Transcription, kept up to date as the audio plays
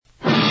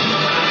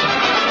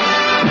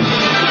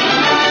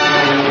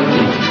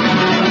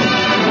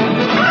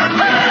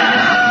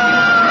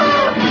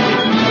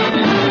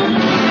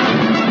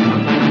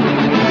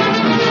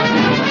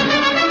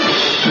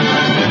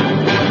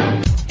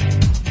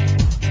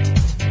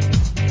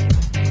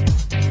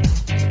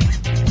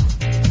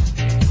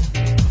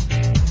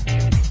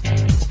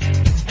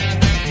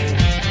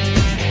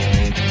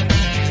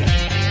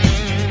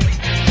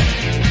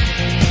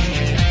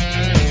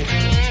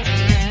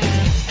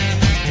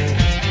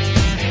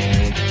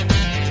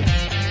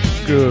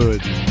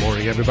Good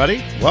morning,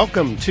 everybody.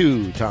 Welcome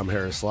to Tom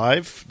Harris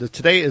Live.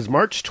 Today is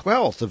March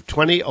 12th of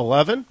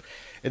 2011.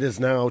 It is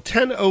now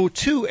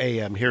 10:02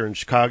 a.m. here in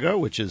Chicago,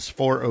 which is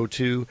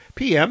 4:02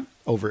 p.m.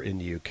 over in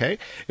the UK.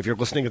 If you're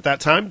listening at that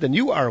time, then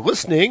you are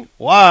listening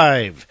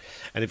live.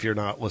 And if you're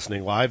not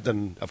listening live,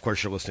 then of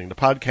course you're listening to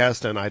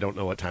podcast, and I don't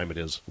know what time it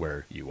is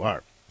where you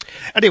are.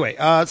 Anyway,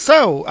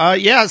 so I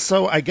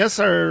guess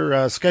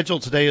our schedule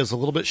today is a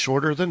little bit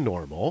shorter than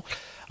normal.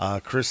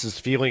 Chris is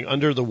feeling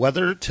under the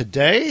weather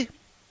today.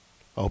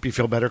 I hope you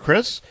feel better,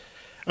 Chris.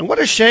 And what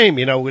a shame,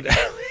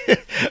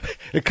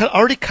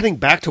 already cutting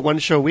back to one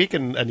show a week,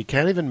 and you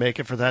can't even make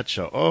it for that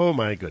show. Oh,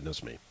 my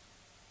goodness me.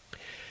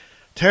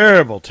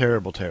 Terrible,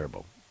 terrible,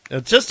 terrible.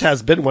 It just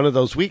has been one of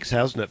those weeks,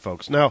 hasn't it,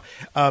 folks? Now,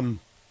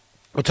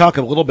 we'll talk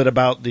a little bit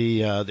about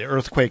the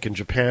earthquake in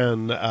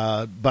Japan,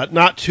 but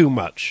not too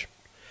much.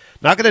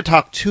 Not going to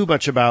talk too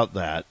much about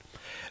that,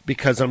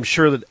 because I'm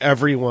sure that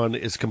everyone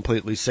is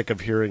completely sick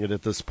of hearing it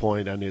at this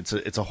point, and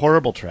it's a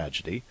horrible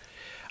tragedy.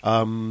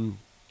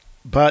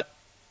 But,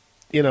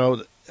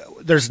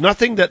 there's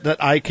nothing that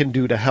I can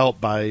do to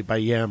help by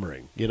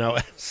yammering,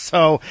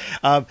 So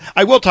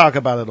I will talk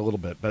about it a little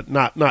bit, but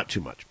not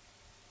too much.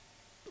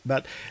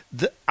 But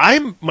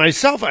I'm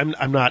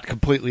not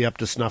completely up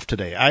to snuff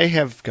today. I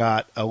have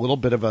got a little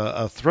bit of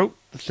a throat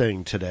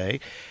thing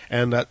today,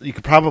 and you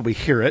could probably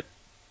hear it.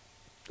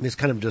 It's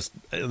kind of just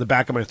in the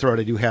back of my throat.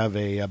 I do have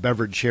a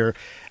beverage here,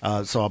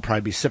 so I'll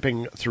probably be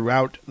sipping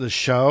throughout the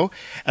show.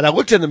 And I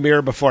looked in the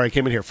mirror before I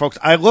came in here. Folks,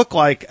 I look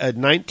like a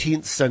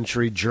 19th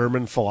century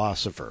German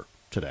philosopher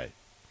today.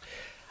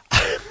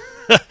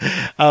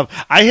 I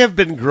have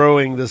been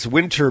growing this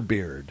winter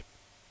beard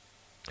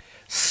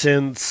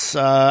since,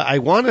 I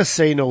want to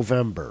say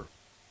November.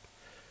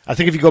 I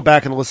think if you go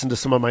back and listen to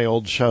some of my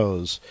old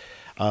shows,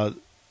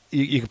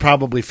 you could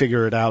probably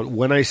figure it out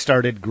when I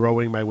started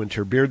growing my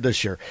winter beard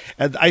this year.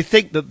 And I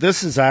think that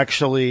this is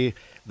actually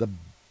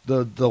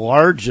the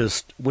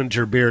largest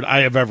winter beard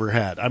I have ever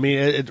had. I mean,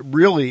 it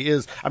really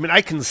is. I mean,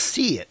 I can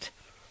see it.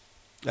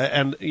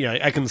 And,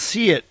 I can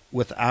see it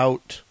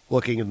without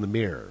looking in the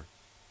mirror.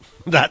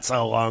 That's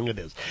how long it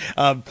is.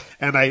 And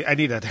I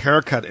need a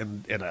haircut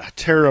in a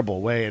terrible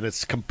way, and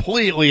it's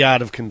completely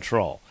out of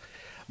control.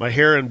 My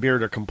hair and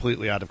beard are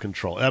completely out of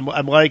control.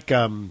 I'm like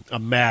a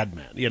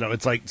madman.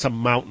 It's like some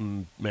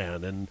mountain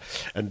man.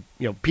 And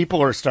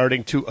people are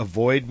starting to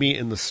avoid me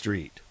in the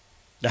street.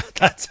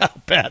 That's how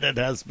bad it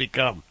has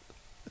become.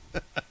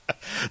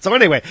 So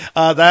anyway,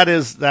 that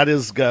is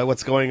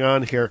what's going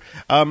on here.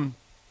 I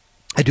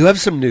do have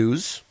some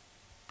news.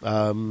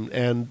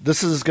 And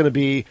this is going to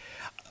be...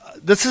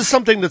 This is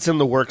something that's in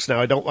the works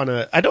now. I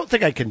don't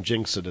think I can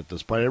jinx it at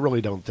this point. I really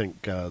don't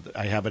think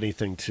I have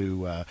anything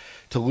to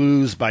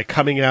lose by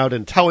coming out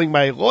and telling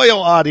my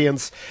loyal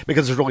audience,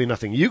 because there's really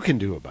nothing you can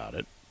do about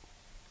it.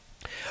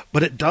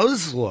 But it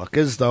does look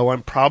as though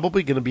I'm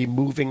probably going to be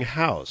moving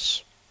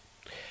house.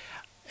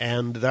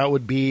 And that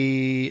would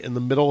be in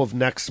the middle of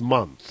next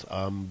month,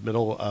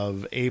 middle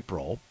of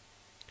April.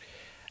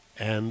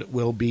 And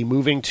we'll be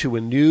moving to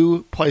a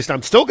new place. Now,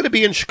 I'm still going to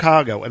be in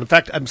Chicago. And in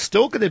fact, I'm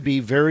still going to be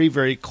very,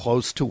 very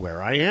close to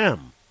where I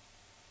am.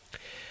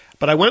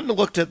 But I went and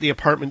looked at the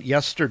apartment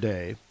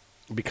yesterday,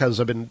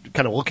 because I've been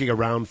kind of looking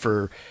around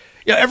for...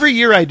 every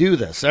year I do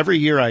this. Every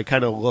year I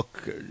kind of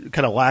look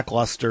kind of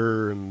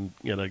lackluster and,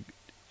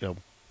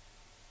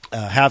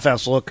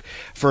 half-ass look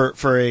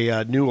for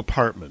a new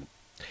apartment.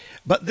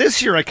 But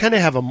this year I kind of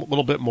have a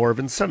little bit more of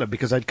incentive,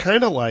 because I'd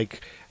kind of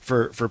like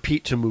for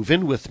Pete to move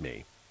in with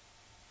me.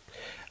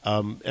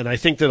 And I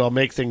think that I'll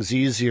make things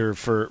easier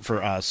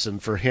for us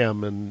and for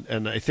him.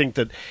 And I think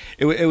that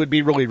it would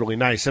be really, really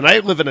nice. And I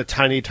live in a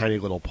tiny, tiny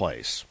little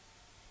place.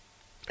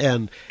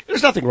 And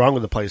there's nothing wrong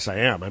with the place I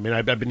am. I mean,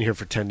 I've been here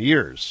for 10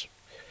 years.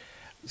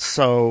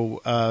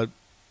 So,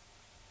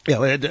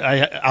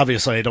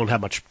 obviously I don't have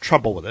much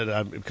trouble with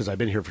it because I've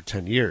been here for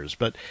 10 years.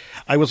 But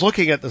I was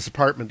looking at this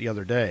apartment the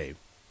other day.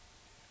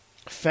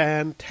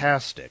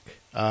 Fantastic.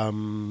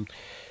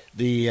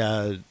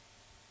 The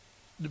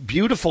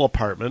beautiful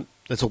apartment.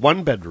 It's a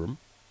one-bedroom,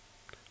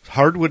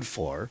 hardwood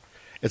floor.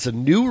 It's a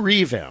new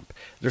revamp.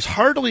 There's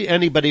hardly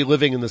anybody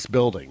living in this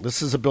building.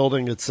 This is a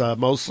building. It's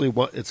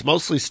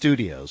mostly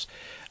studios,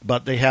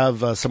 but they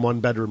have some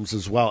one-bedrooms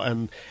as well.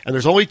 And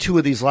there's only 2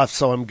 of these left.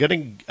 So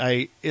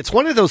it's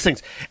one of those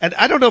things. And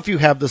I don't know if you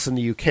have this in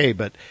the UK,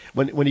 but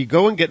when you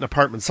go and get an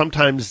apartment,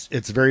 sometimes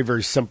it's very,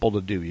 very simple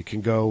to do. You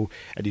can go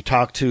and you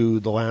talk to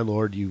the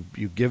landlord. You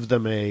give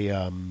them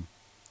a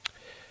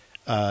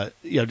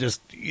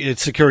just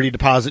it's security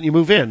deposit, and you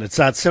move in. It's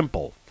that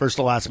simple. First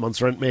to last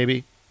month's rent,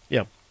 maybe.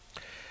 Yeah.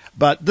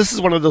 But this is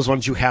one of those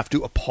ones you have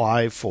to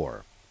apply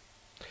for.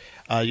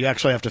 You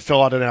actually have to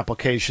fill out an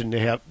application.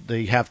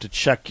 They have to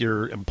check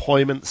your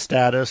employment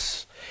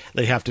status.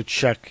 They have to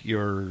check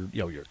your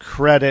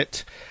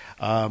credit.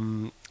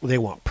 They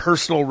want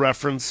personal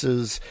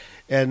references,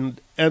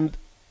 and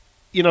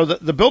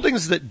the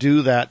buildings that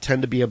do that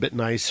tend to be a bit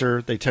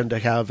nicer. They tend to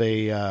have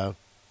a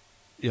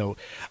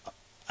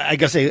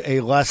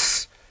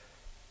less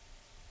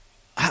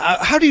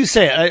how do you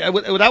say it?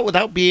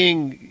 Without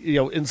being,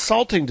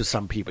 insulting to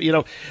some people?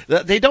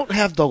 They don't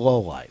have the low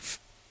life.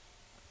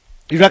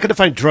 You're not going to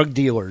find drug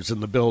dealers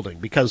in the building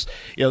because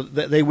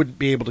they wouldn't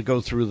be able to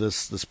go through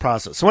this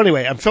process. So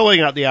anyway, I'm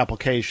filling out the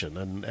application,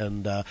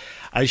 and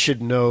I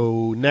should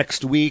know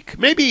next week,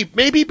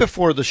 maybe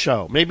before the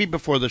show,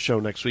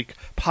 next week,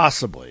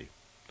 possibly,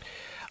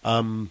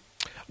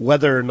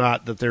 whether or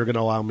not that they're going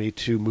to allow me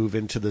to move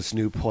into this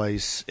new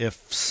place.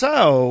 If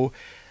so,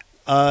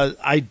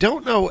 I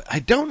don't know. I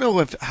don't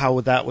know how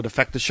that would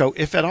affect the show,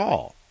 if at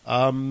all.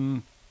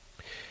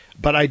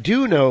 But I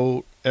do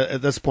know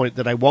at this point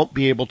that I won't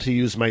be able to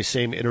use my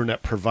same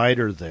internet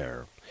provider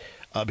there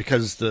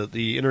because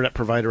the internet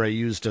provider I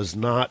use does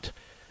not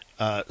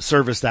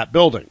service that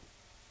building.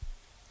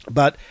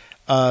 But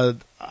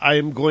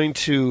I'm going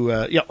to,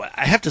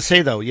 I have to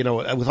say though,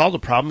 with all the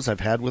problems I've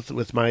had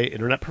with my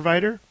internet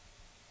provider,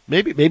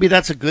 maybe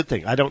that's a good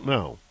thing. I don't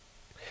know.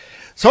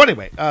 So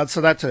anyway, so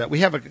that's it.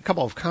 We have a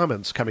couple of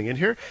comments coming in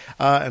here,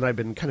 and I've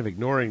been kind of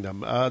ignoring them.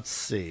 Let's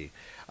see.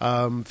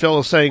 Phil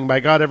is saying, my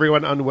God,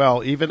 everyone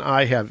unwell. Even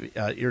I have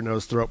ear,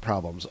 nose, throat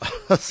problems.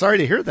 Sorry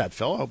to hear that,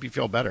 Phil. I hope you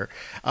feel better.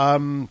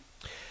 What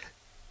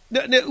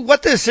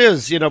this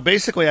is,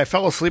 basically I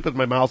fell asleep with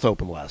my mouth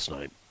open last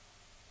night.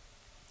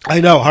 I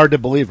know, hard to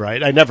believe,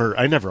 right? I never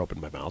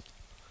opened my mouth.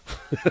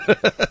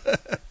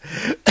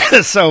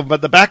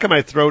 But the back of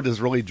my throat is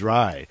really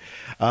dry.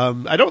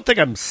 I don't think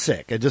I'm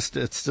sick. It's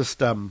just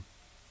the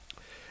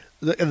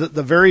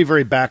very,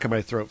 very back of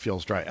my throat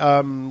feels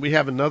dry. We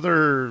have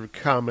another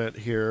comment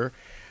here.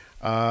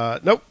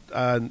 Nope.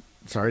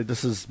 Sorry,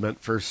 this is meant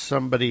for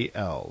somebody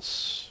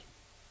else.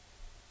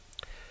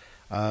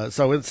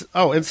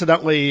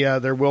 Incidentally,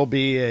 there will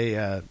be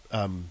a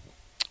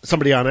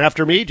somebody on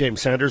after me.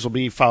 James Sanders will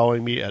be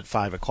following me at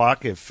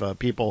 5:00. If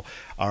people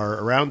are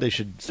around, they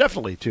should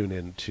definitely tune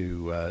in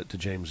to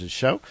James's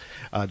show.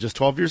 Just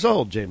 12 years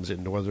old, James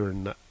in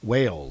Northern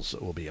Wales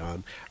will be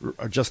on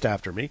just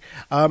after me.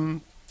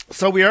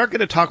 So we are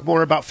going to talk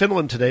more about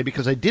Finland today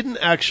because I didn't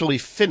actually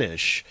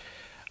finish,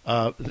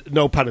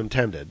 no pun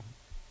intended.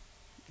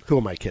 Who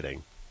am I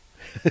kidding?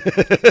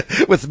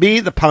 With me,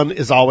 the pun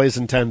is always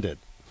intended.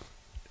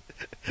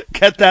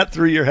 Get that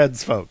through your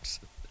heads, folks.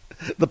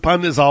 The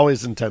pun is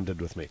always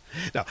intended with me.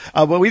 No,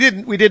 well, we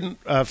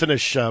didn't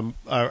finish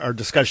our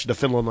discussion of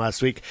Finland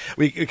last week.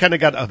 We kind of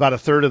got about a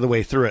third of the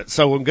way through it,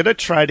 so I'm going to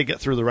try to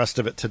get through the rest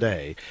of it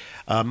today.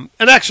 And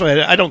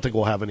actually, I don't think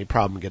we'll have any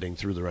problem getting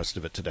through the rest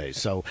of it today.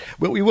 So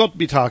we will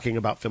be talking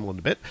about Finland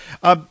a bit.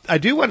 I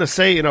do want to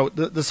say,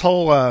 this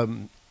whole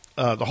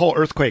the whole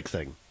earthquake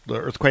thing. The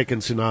earthquake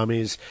and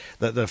tsunamis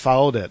that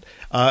followed it,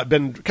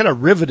 been kind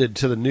of riveted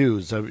to the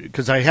news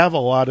because I have a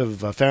lot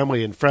of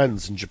family and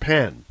friends in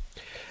Japan.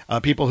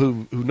 People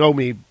who know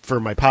me for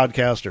my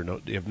podcast or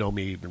have known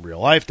me in real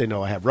life, they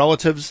know I have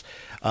relatives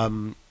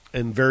in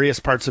various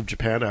parts of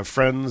Japan. I have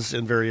friends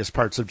in various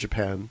parts of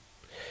Japan,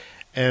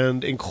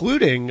 and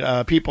including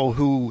people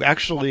who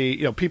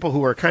actually, people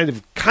who are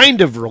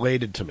kind of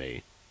related to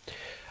me,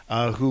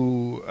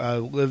 who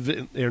live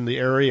in the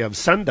area of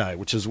Sendai,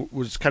 which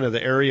was kind of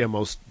the area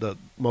the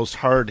most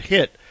hard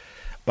hit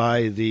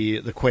by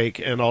the quake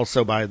and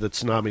also by the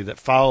tsunami that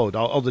followed.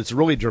 Although it's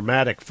really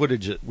dramatic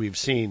footage that we've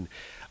seen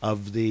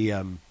of the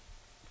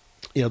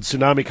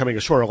tsunami coming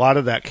ashore. A lot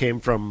of that came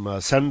from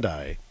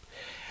Sendai,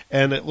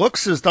 and it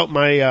looks as though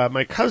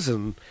my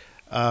cousin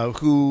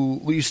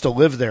who used to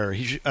live there,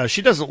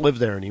 she doesn't live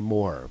there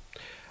anymore,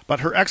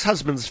 but her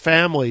ex-husband's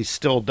family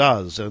still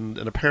does, and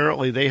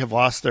apparently they have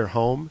lost their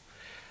home.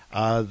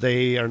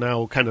 They are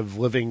now kind of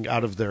living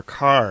out of their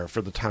car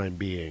for the time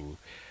being,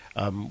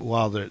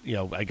 while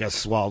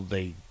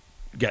they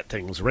get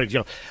things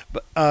ready.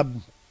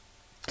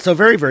 So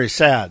very, very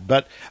sad.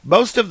 But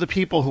most of the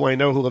people who I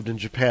know who lived in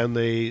Japan,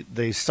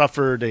 they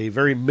suffered a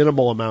very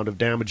minimal amount of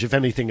damage, if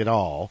anything at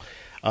all.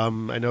 I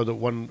know that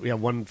we have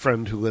one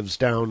friend who lives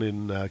down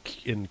in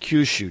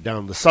Kyushu,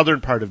 down the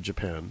southern part of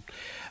Japan,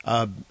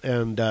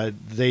 and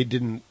they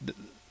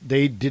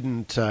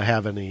didn't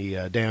have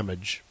any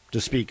damage to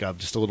speak of,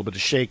 just a little bit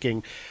of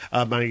shaking.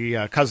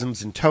 My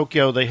cousins in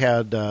Tokyo, they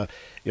had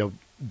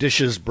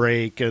dishes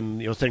break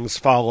and things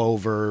fall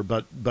over,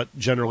 but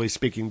generally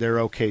speaking,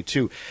 they're okay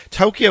too.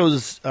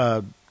 Tokyo's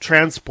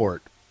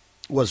transport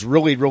was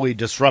really, really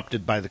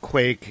disrupted by the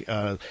quake.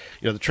 The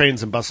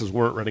trains and buses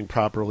weren't running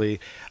properly.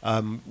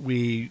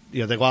 They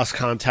lost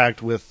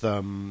contact with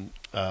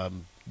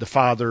the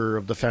father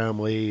of the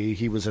family.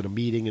 He was at a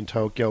meeting in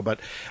Tokyo,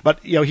 but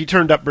he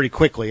turned up pretty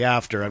quickly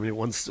after. I mean,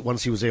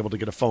 once he was able to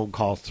get a phone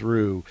call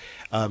through,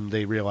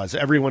 they realized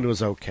everyone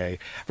was okay.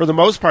 For the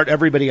most part,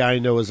 everybody I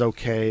know is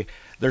okay.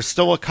 There's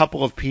still a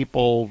couple of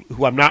people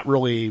who I'm not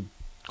really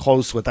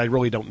close with. I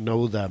really don't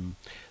know them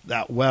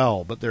that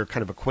well, but they're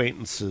kind of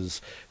acquaintances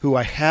who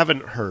I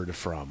haven't heard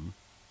from.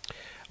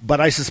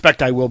 But I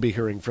suspect I will be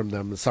hearing from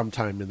them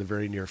sometime in the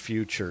very near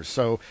future.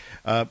 So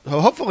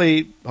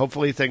hopefully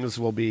things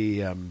will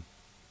be,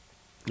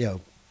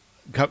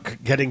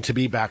 getting to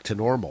be back to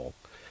normal.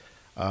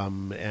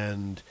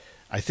 And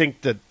I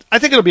think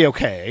it'll be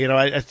okay. You know,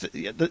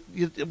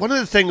 one of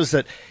the things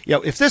that, you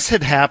know, if this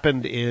had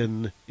happened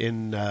in you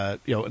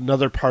know,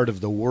 another part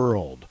of the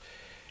world,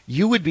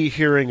 you would be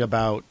hearing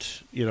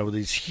about, you know,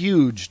 these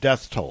huge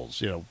death tolls,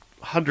 you know,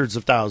 hundreds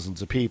of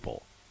thousands of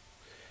people.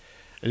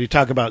 And you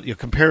talk about, you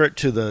compare it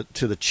to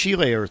the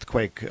Chile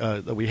earthquake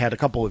that we had a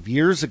couple of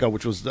years ago,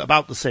 which was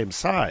about the same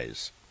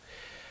size.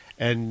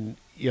 And,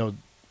 you know,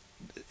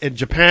 in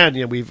Japan,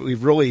 you know,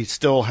 we've really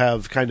still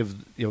have kind of,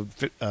 you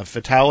know,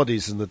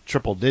 fatalities in the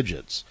triple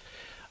digits.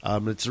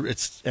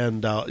 It's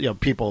and you know,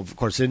 people of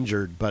course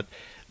injured, but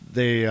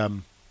they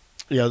you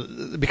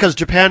know, because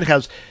Japan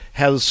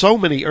has so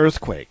many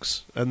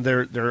earthquakes, and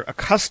they're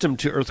accustomed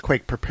to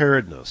earthquake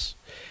preparedness,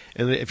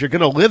 and if you're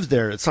going to live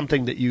there, it's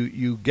something that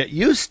you get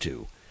used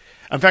to.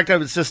 In fact, I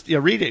was just, you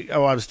know, reading. I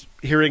was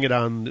hearing it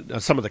on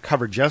some of the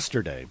coverage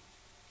yesterday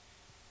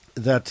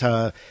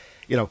that.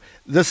 You know,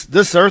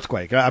 this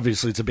earthquake,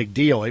 obviously it's a big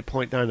deal,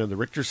 8.9 on the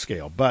Richter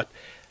scale, but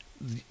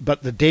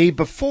the day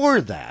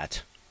before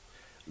that,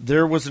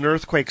 there was an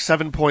earthquake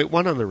 7.1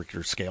 on the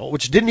Richter scale,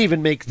 which didn't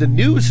even make the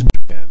news in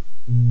Japan.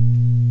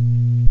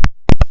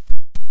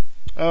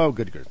 Oh,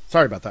 good.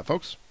 Sorry about that,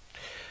 folks.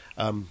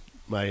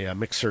 My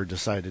mixer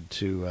decided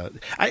to...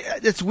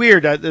 it's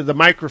weird. The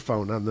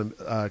microphone on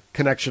the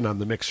connection on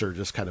the mixer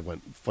just kind of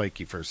went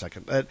flaky for a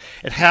second.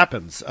 It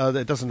happens.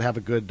 It doesn't have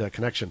a good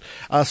connection.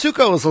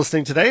 Suko is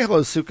listening today.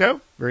 Hello,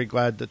 Suko. Very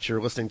glad that you're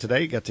listening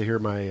today. You get to hear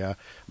my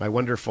my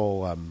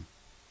wonderful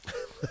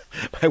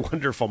my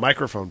wonderful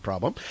microphone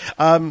problem.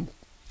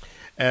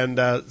 And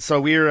so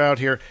we are out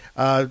here.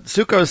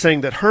 Suko is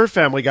saying that her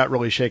family got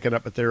really shaken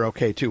up, but they're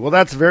okay too. Well,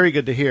 that's very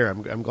good to hear.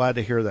 I'm glad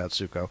to hear that,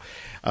 Suko.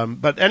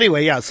 But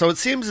anyway, yeah. So it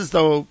seems as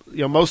though, you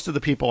know, most of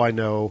the people I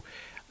know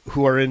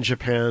who are in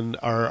Japan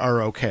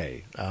are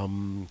okay.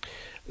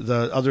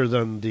 Other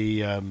than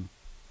the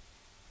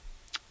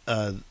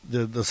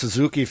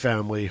Suzuki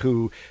family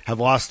who have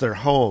lost their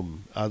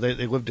home.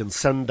 They lived in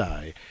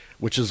Sendai,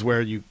 which is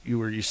where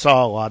you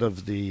saw a lot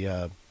of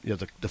the you know,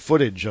 the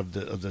footage of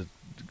the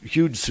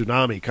huge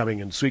tsunami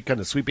coming and kind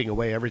of sweeping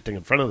away everything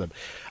in front of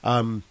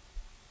them.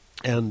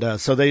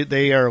 So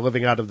they are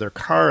living out of their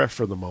car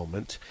for the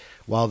moment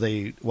while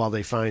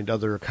they find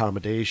other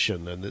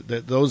accommodation. And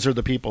those are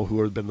the people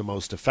who have been the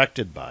most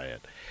affected by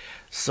it.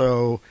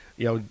 So,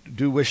 you know,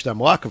 do wish them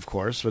luck, of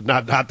course, but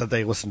not that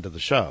they listen to the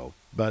show.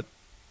 But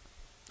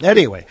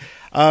anyway,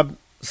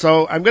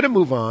 so I'm going to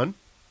move on.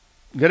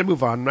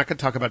 I'm not going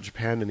to talk about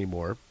Japan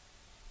anymore.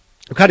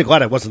 I'm kind of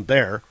glad I wasn't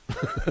there.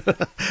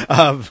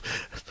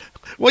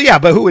 Well, yeah,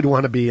 but who would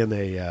want to be in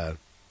the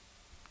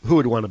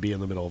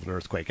middle of an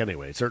earthquake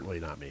anyway? Certainly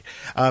not me.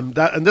 And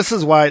this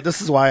is why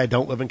I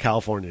don't live in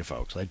California,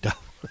 folks. I don't.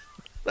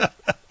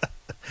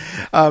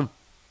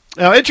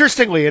 Now,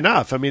 interestingly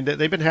enough, I mean,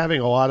 they've been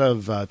having a lot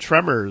of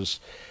tremors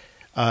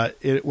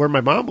where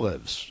my mom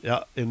lives,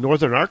 in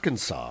northern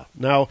Arkansas.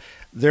 Now,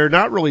 they're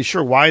not really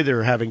sure why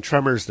they're having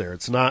tremors there.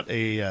 It's not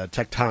a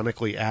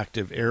tectonically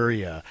active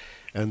area,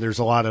 and there's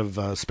a lot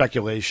of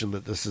speculation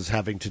that this is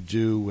having to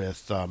do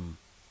with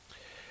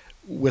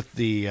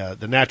the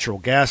natural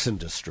gas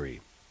industry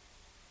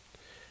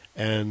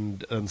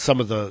and some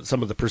of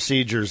the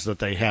procedures that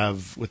they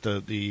have with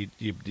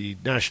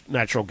the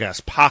natural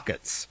gas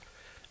pockets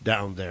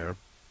down there.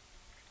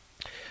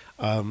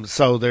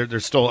 So they're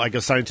still, I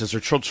guess scientists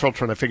are still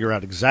trying to figure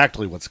out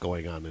exactly what's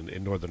going on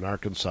in northern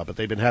Arkansas, but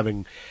they've been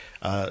having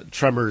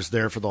tremors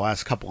there for the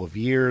last couple of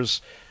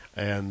years,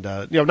 and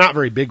you know, not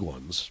very big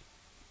ones,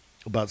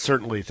 but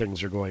certainly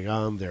things are going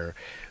on there.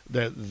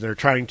 They're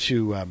trying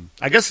to,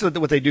 I guess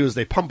what they do is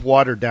they pump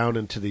water down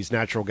into these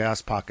natural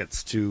gas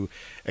pockets to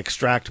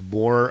extract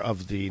more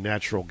of the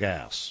natural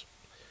gas,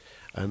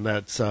 and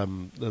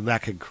that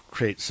could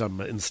create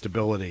some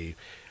instability,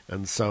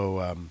 and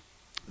so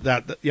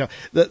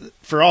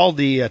for all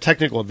the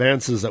technical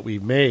advances that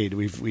we've made,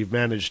 we've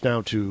managed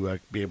now to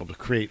be able to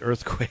create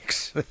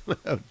earthquakes.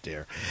 Oh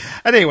dear.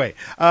 Anyway,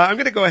 I'm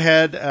going to go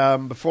ahead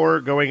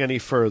before going any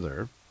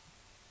further.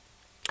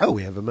 Oh,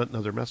 we have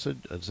another message.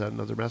 Is that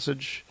another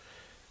message?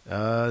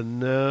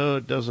 No,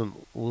 it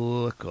doesn't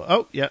look.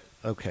 Oh, yeah.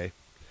 Okay.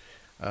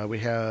 We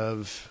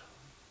have.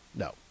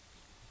 No,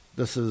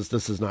 this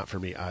is not for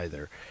me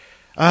either.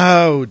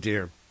 Oh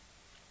dear.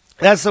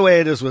 That's the way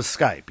it is with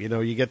Skype. You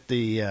know, you get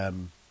the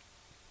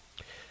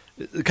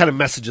kind of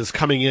messages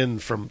coming in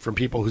from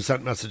people who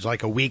sent message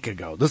like a week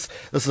ago. This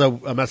is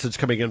a message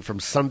coming in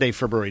from Sunday,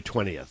 February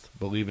 20th.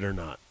 Believe it or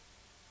not.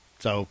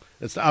 So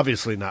it's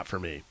obviously not for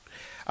me.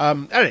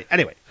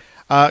 Anyway,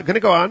 going to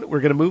go on. We're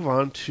going to move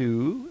on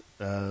to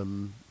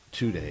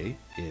Today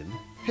in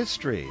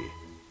History.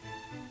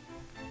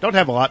 Don't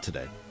have a lot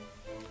today.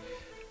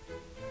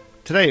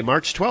 Today,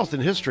 March 12th in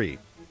history.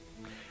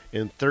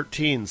 In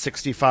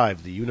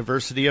 1365, the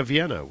University of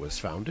Vienna was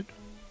founded.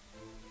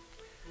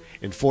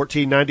 In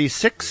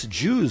 1496,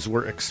 Jews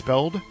were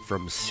expelled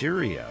from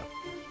Syria.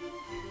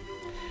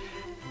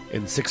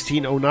 In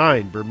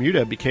 1609,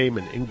 Bermuda became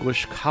an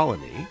English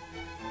colony.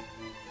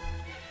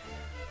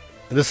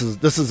 And this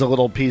is a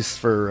little piece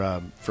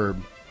for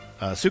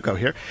Suko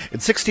here. In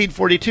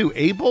 1642,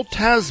 Abel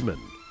Tasman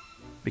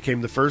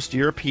became the first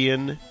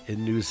European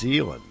in New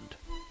Zealand.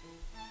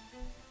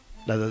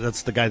 Now,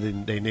 that's the guy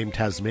they named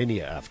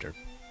Tasmania after.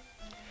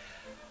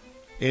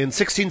 In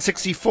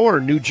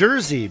 1664, New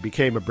Jersey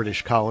became a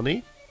British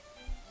colony.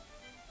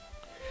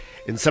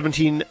 In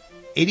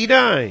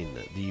 1789,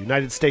 the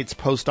United States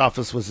Post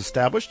Office was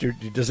established.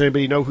 Does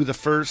anybody know who the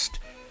first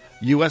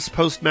U.S.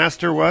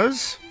 postmaster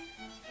was?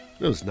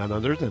 It was none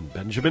other than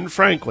Benjamin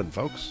Franklin,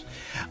 folks.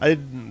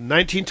 In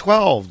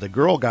 1912, the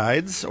Girl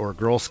Guides, or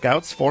Girl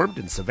Scouts, formed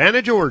in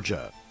Savannah,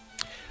 Georgia.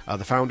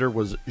 The founder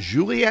was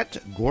Juliette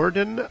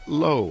Gordon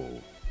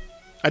Lowe.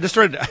 I just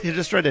read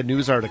a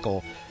news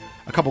article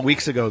a couple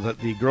weeks ago that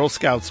the Girl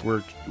Scouts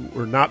were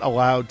not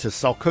allowed to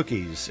sell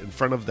cookies in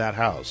front of that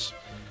house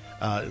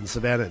in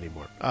Savannah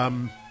anymore.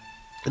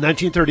 In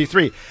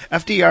 1933,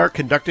 FDR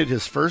conducted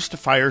his first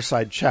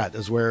fireside chat,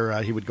 is where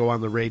he would go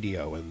on the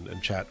radio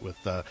and chat with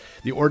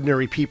the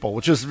ordinary people,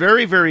 which is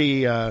very,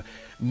 very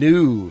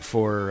new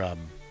for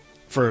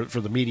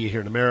the media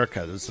here in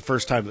America. It's the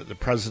first time that the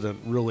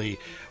president really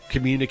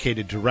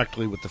communicated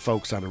directly with the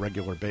folks on a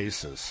regular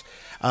basis.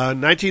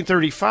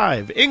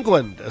 1935,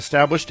 England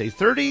established a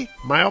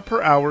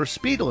 30-mile-per-hour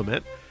speed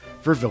limit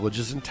for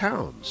villages and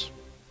towns.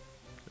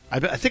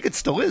 I think it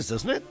still is,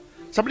 isn't it?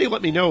 Somebody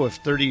let me know if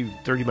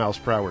 30 miles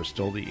per hour is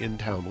still the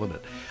in-town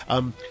limit.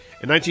 In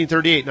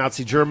 1938,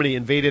 Nazi Germany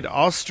invaded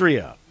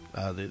Austria,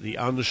 the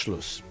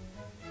Anschluss.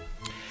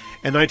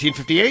 In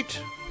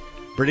 1958,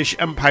 British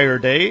Empire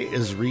Day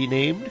is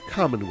renamed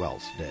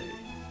Commonwealth Day.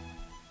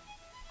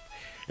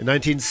 In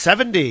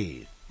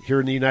 1970, here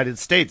in the United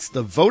States,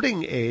 the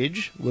voting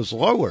age was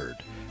lowered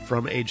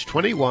from age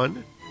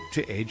 21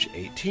 to age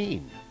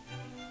 18.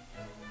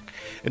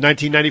 In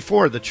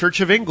 1994, the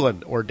Church of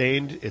England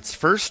ordained its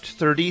first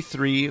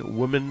 33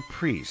 women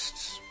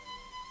priests.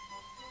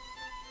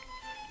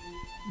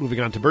 Moving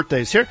on to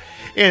birthdays here.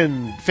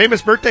 And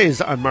famous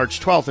birthdays on March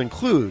 12th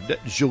include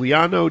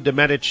Giuliano de'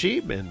 Medici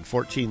in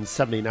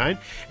 1479.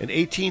 In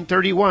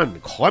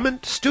 1831,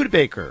 Clement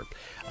Studebaker,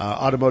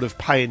 automotive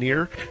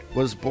pioneer,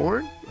 was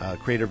born,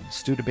 creator of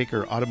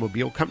Studebaker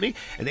Automobile Company.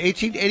 In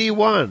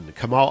 1881,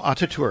 Kemal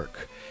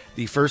Ataturk,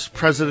 the first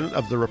president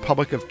of the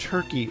Republic of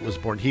Turkey, was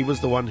born. He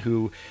was the one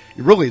who,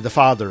 really the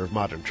father of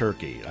modern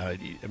Turkey.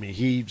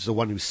 He's the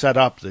one who set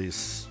up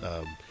this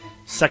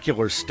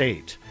secular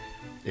state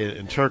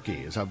in Turkey.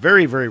 He's a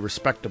very, very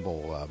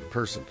respectable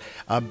person.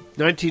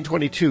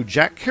 1922,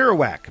 Jack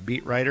Kerouac,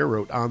 beat writer,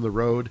 wrote On the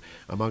Road,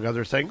 among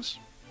other things.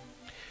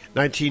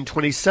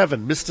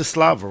 1927,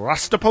 Mstislav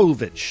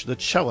Rostropovich, the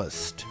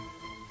cellist,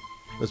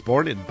 was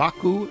born in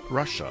Baku,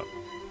 Russia.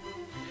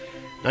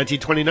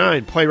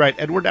 1929, playwright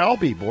Edward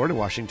Albee, born in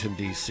Washington,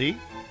 D.C.,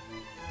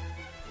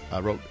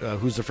 wrote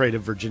Who's Afraid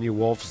of Virginia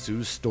Woolf,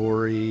 Zoo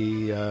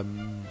Story.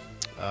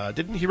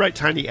 Didn't he write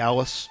Tiny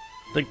Alice?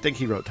 I think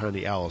he wrote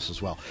Tiny Alice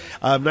as well.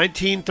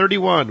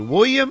 1931,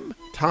 William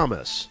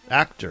Thomas,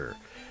 actor,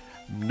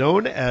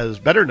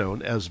 better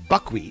known as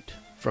Buckwheat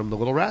from The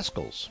Little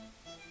Rascals.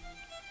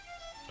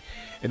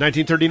 In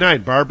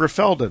 1939, Barbara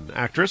Feldon,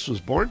 actress,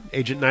 was born.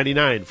 Agent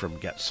 99 from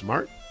Get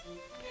Smart.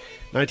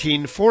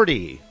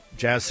 1940,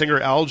 jazz singer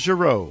Al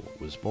Jarreau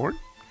was born.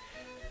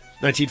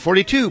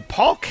 1942,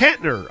 Paul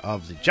Kantner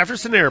of the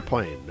Jefferson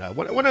Airplane,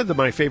 one of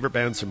my favorite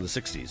bands from the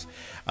 60s,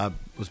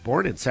 was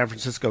born in San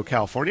Francisco,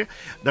 California.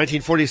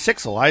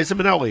 1946, Eliza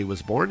Minnelli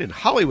was born in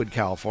Hollywood,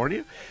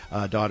 California,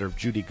 daughter of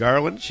Judy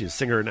Garland. She's a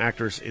singer and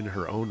actress in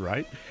her own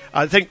right.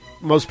 I think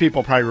most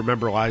people probably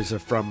remember Eliza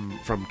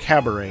from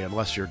Cabaret,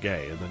 unless you're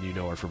gay, and then you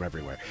know her from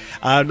everywhere.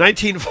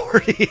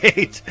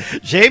 1948,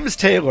 James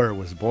Taylor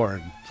was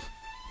born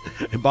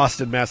in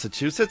Boston,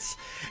 Massachusetts.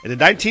 And in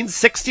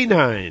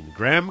 1969,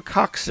 Graham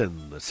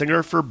Coxon, the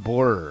singer for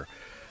Blur,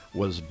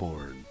 was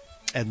born.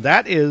 And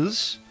that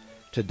is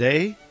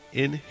Today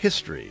in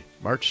History,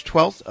 March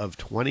 12th of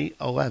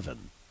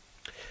 2011.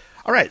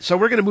 All right, so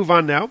we're going to move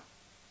on now,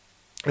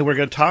 and we're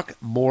going to talk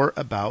more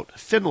about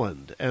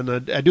Finland.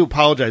 And I do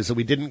apologize that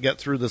we didn't get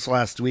through this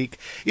last week.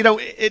 You know,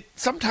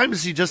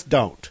 sometimes you just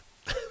don't.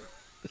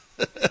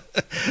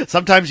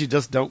 Sometimes you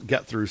just don't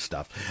get through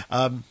stuff.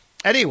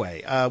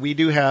 Anyway, we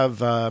do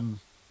have a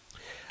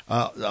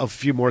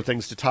few more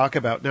things to talk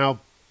about. Now,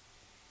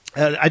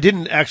 I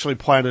didn't actually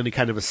plan any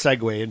kind of a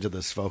segue into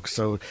this, folks,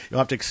 so you'll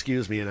have to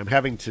excuse me, and I'm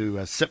having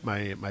to sip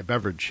my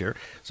beverage here,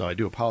 so I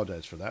do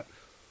apologize for that.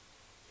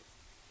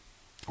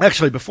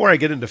 Actually, before I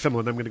get into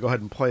Finland, I'm going to go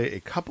ahead and play a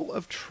couple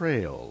of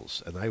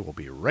trails, and I will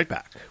be right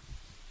back.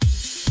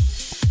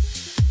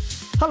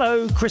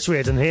 Hello, Chris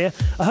Reardon here.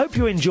 I hope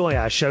you enjoy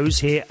our shows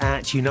here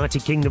at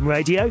United Kingdom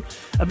Radio.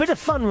 A bit of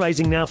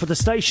fundraising now for the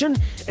station.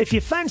 If you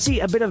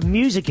fancy a bit of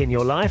music in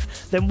your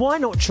life, then why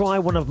not try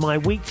one of my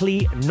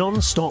weekly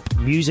non-stop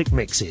music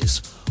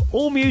mixes?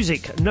 All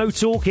music, no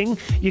talking.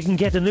 You can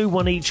get a new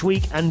one each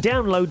week and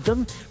download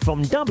them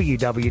from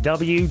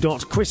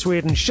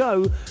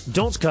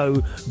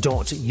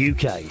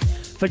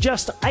www.chrisreardonshow.co.uk. For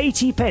just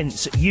 80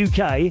 pence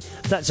UK,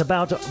 that's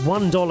about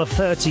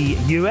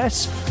 $1.30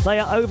 US, they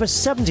are over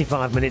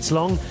 75 minutes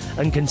long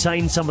and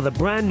contain some of the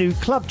brand new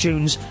club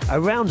tunes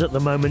around at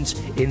the moment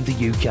in the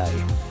UK.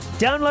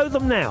 Download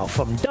them now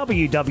from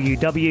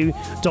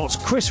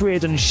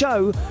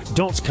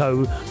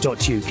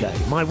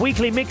www.chrisriordanshow.co.uk. My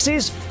weekly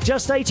mixes,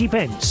 just 80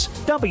 pence.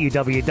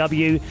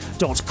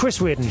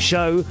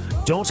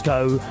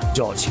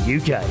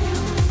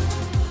 www.chrisriordanshow.co.uk.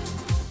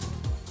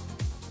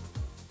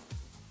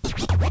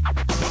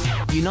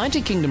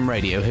 United Kingdom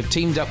Radio have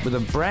teamed up with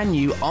a brand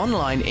new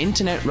online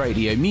internet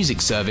radio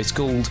music service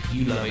called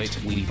You Love It,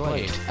 We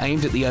Play It,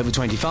 aimed at the over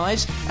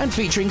 25s and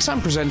featuring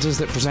some presenters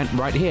that present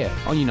right here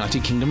on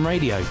United Kingdom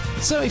Radio.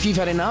 So if you've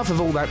had enough of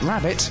all that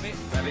rabbit...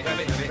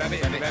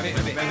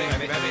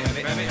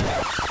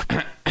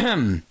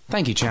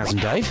 Thank you, Chaz and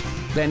Dave.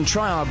 Then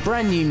try our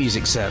brand new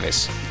music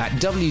service at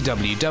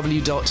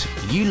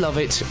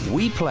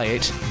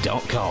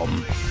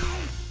www.youloveitweplayit.com.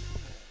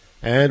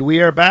 And we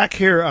are back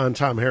here on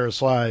Tom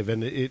Harris Live,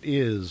 and it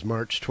is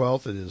March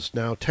 12th. It is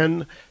now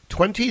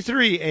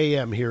 10:23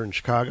 a.m. here in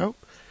Chicago,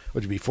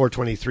 which would be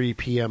 4:23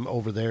 p.m.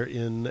 over there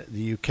in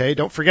the UK.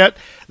 Don't forget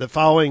that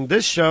following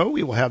this show,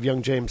 we will have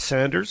young James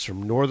Sanders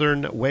from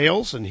Northern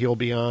Wales, and he'll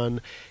be on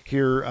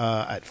here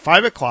at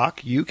 5 o'clock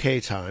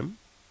UK time.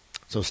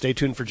 So stay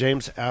tuned for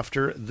James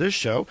after this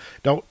show.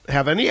 Don't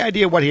have any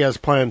idea what he has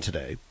planned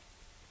today.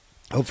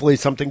 Hopefully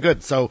something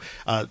good. So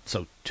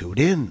tune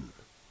in.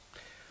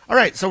 All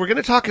right, so we're going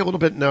to talk a little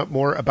bit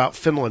more about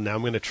Finland now.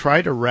 I'm going to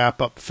try to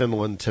wrap up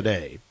Finland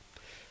today.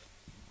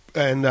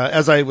 And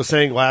as I was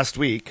saying last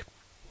week,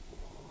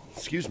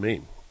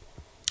 Finland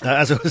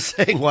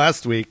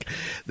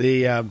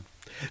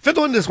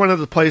is one of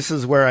the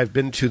places where I've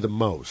been to the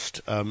most.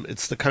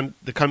 It's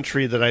the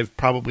country that I've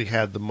probably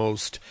had the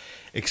most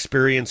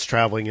experience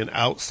traveling in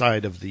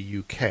outside of the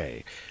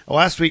UK.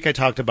 Last week I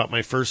talked about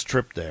my first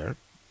trip there.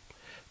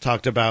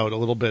 Talked about a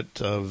little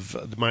bit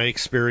of my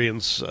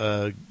experience,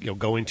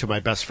 going to my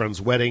best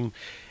friend's wedding.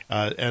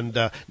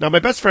 Now my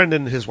best friend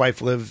and his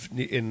wife live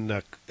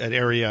in an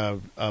area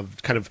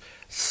of kind of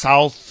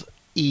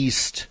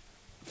southeast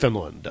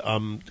Finland,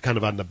 kind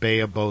of on the Bay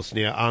of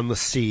Bothnia, on the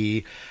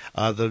sea.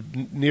 The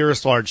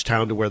nearest large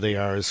town to where they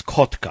are is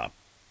Kotka.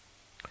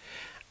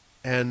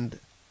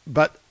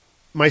 But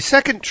my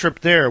second trip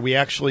there, we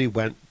actually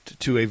went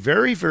to a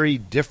very, very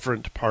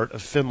different part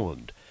of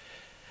Finland.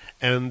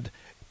 And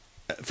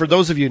for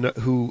those of you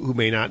who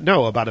may not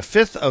know, about a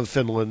fifth of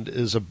Finland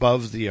is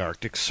above the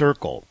Arctic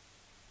Circle.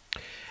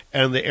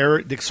 And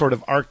the sort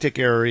of Arctic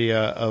area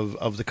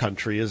of the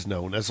country is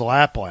known as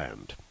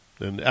Lapland.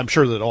 And I'm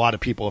sure that a lot of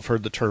people have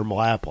heard the term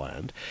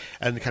Lapland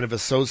and kind of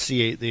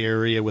associate the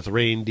area with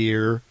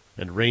reindeer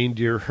and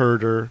reindeer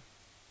herder.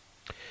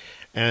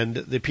 And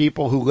the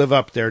people who live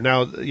up there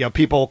now,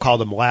 people call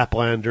them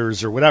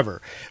Laplanders or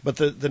whatever. But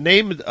the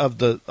name of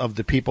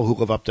the people who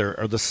live up there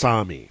are the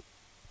Sami.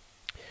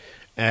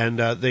 And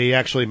they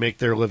actually make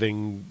their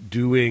living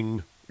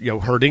doing,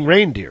 herding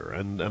reindeer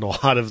and a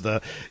lot of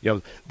the,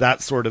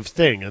 that sort of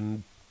thing.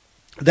 And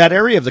that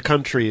area of the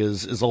country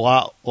is a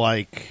lot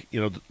like,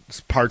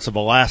 parts of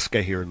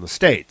Alaska here in the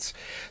States.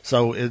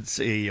 So it's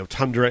a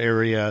tundra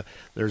area.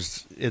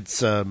 It's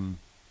hilly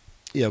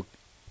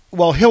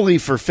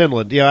for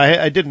Finland.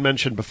 I didn't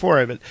mention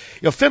before, but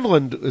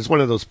Finland is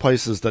one of those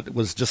places that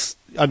was just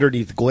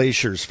underneath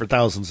glaciers for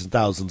thousands and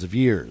thousands of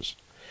years.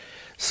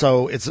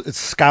 So it's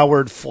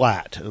scoured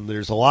flat, and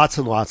there's lots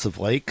and lots of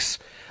lakes,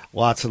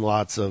 lots and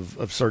lots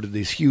of sort of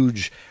these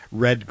huge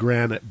red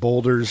granite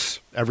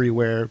boulders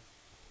everywhere.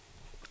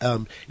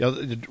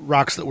 The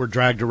rocks that were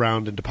dragged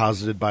around and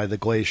deposited by the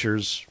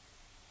glaciers.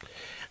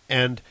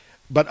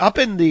 But up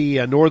in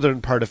the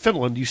northern part of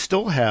Finland, you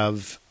still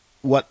have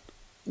what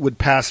would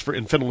pass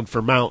in Finland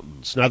for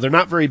mountains. Now they're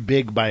not very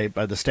big by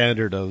the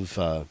standard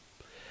of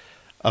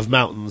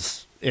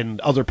mountains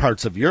in other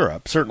parts of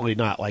Europe, certainly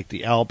not like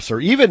the Alps or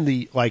even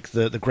the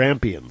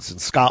Grampians in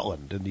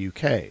Scotland and the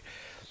UK.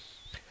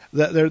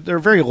 They're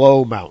very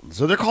low mountains.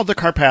 So they're called the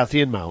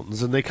Carpathian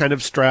Mountains, and they kind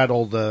of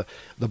straddle the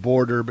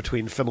border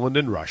between Finland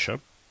and Russia.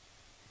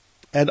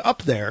 And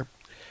up there,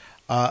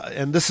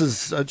 and this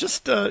is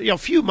just a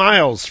few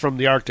miles from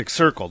the Arctic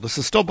Circle. This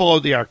is still below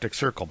the Arctic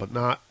Circle, but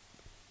not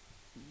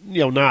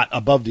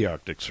above the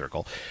Arctic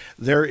Circle.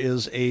 There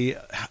is a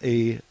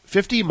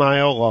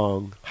 50-mile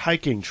long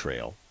hiking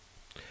trail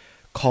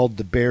called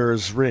the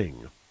Bear's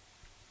Ring.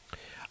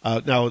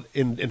 Now,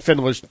 in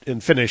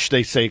Finnish,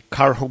 they say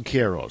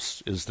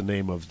Karhunkierros is the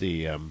name of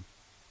the. I'm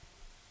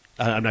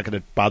not going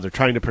to bother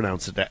trying to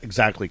pronounce it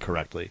exactly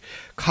correctly.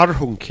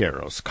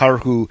 Karhunkierros,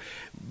 Karhu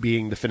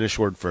being the Finnish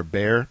word for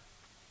bear,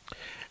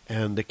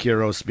 and the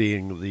kieros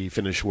being the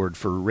Finnish word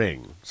for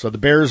ring. So the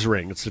Bear's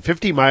Ring. It's a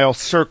 50-mile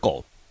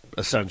circle,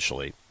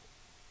 essentially,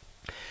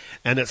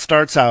 and it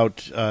starts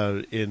out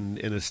in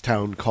this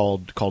town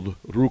called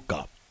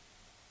Ruka.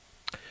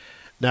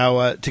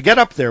 Now, to get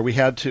up there, we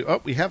had to...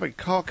 we have a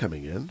call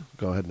coming in.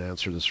 Go ahead and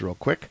answer this real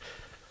quick.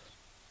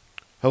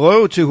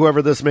 Hello to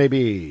whoever this may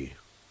be.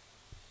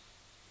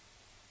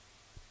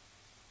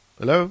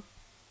 Hello?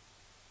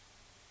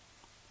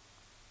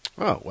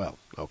 Oh, well,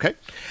 okay.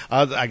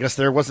 I guess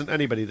there wasn't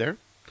anybody there.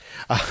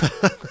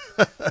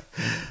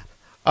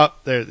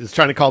 There, it's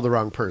trying to call the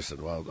wrong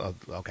person. Well,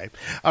 okay.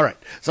 All right.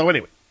 So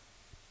anyway,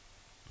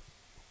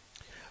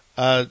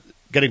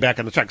 getting back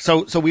on the track.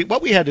 So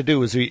what we had to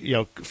do is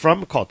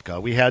from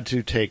Kotka, we had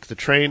to take the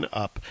train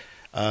up,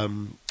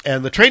 and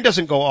the train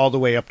doesn't go all the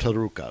way up to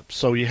Ruka.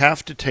 So you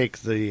have to take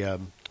the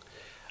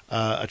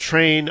a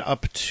train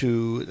up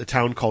to the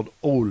town called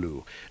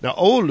Oulu. Now,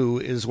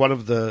 Oulu is one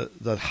of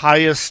the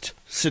highest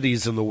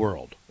cities in the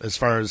world as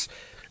far as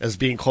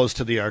being close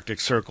to the Arctic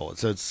Circle.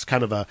 It's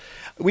kind of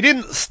we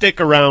didn't stick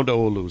around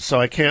Oulu,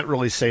 so I can't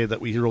really say that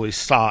we really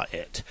saw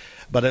it.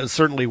 But it's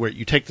certainly where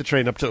you take the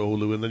train up to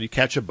Oulu and then you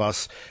catch a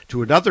bus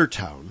to another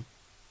town,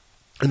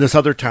 and this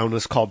other town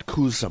is called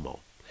Kuusamo.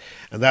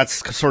 And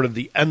that's sort of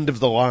the end of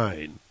the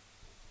line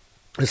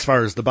as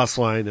far as the bus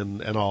line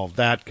and all of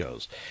that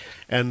goes.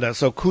 And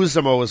so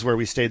Kuusamo is where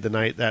we stayed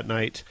that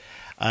night.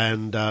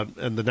 And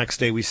the next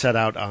day we set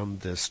out on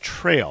this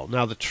trail.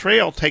 Now, the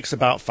trail takes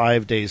about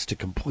 5 days to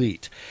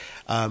complete.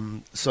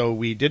 So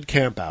we did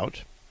camp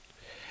out,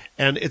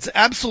 and it's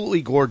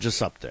absolutely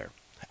gorgeous up there.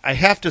 I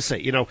have to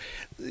say,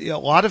 a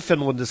lot of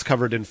Finland is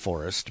covered in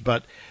forest,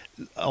 but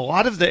a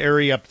lot of the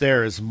area up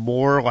there is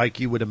more like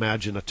you would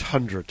imagine a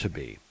tundra to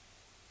be.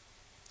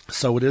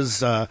 So it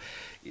is... a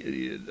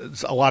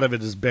lot of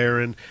it is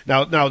barren.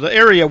 Now the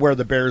area where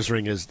the Bears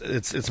Ring is,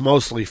 it's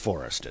mostly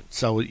forested.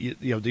 So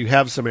you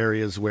have some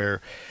areas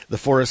where the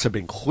forests have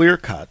been clear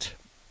cut.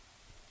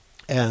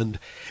 And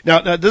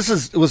now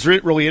this was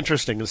really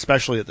interesting,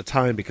 especially at the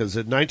time, because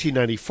in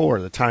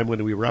 1994, the time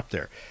when we were up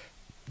there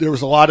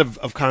was a lot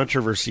of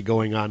controversy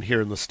going on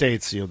here in the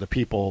States. The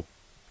people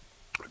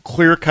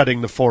clear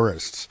cutting the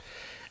forests,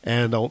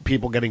 and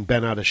people getting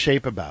bent out of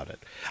shape about it.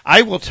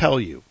 I will tell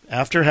you,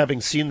 after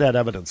having seen that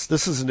evidence,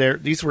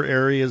 these were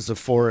areas of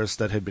forest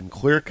that had been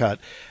clear-cut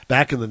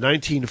back in the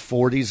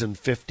 1940s and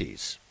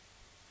 50s.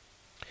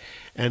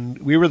 And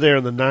we were there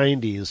in the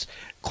 90s.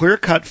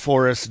 Clear-cut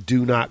forests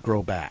do not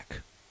grow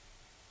back.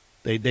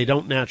 They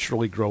don't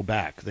naturally grow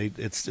back. They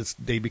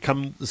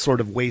become the sort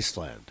of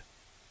wasteland.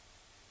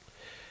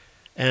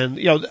 And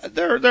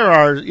there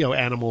are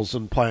animals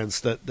and plants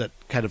that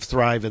kind of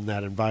thrive in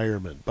that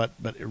environment, but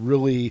it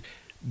really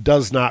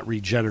does not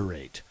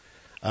regenerate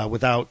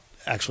without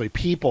actually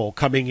people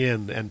coming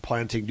in and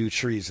planting new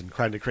trees and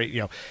trying to create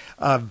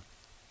so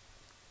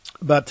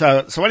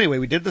anyway,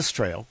 we did this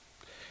trail,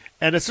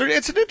 and it's an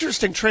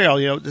interesting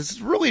trail. This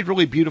is really,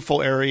 really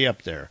beautiful area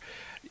up there.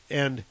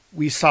 And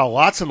we saw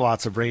lots and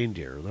lots of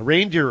reindeer. The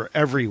reindeer are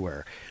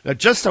everywhere. Now, it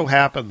just so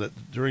happened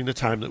that during the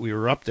time that we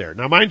were up there,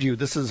 now mind you,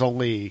 this is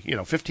only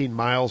 15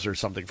 miles or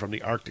something from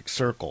the Arctic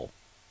Circle.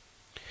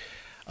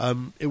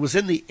 It was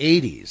in the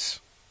 80s.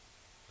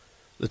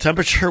 The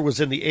temperature was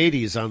in the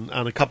 80s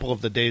on a couple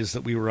of the days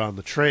that we were on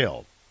the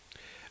trail.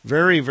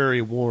 Very,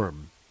 very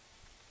warm,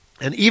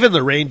 and even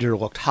the reindeer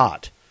looked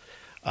hot.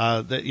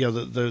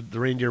 The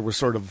reindeer were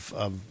sort of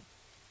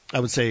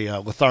I would say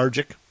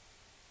lethargic.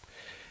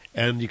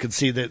 And you could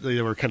see that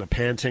they were kind of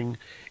panting.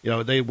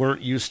 They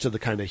weren't used to the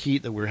kind of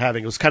heat that we were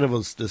having. It was kind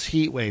of this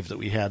heat wave that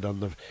we had on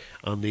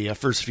the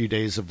first few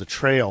days of the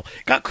trail.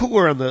 It got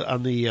cooler on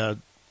the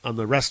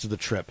rest of the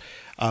trip,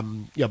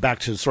 back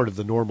to sort of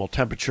the normal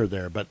temperature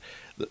there. But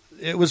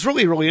it was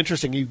really, really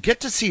interesting. You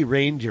get to see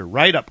reindeer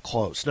right up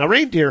close. Now,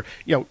 reindeer,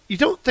 you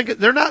don't think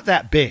they're not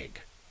that big.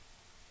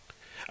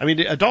 I mean,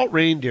 the adult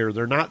reindeer,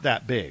 they're not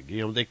that big.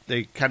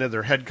 They kind of,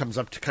 their head comes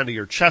up to kind of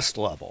your chest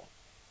level.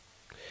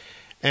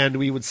 And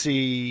we would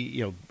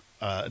see,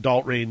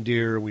 adult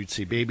reindeer. We'd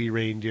see baby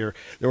reindeer.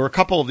 There were a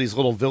couple of these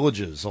little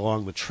villages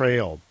along the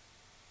trail.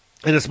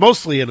 And it's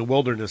mostly in a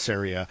wilderness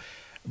area,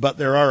 but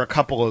there are a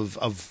couple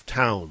of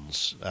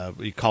towns.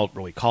 We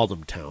really call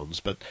them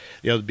towns, but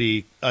it'd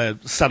be a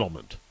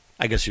settlement,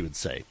 I guess you would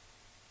say.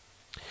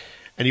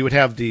 And you would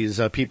have these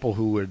people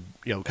who would,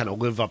 kind of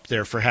live up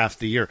there for half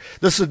the year.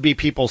 This would be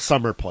people's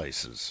summer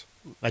places.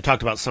 I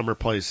talked about summer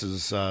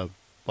places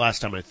last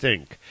time, I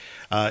think.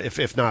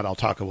 If not, I'll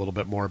talk a little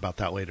bit more about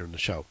that later in the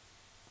show.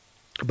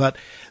 But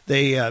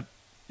they,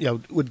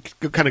 would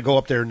kind of go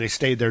up there and they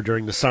stayed there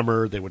during the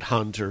summer. They would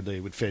hunt or they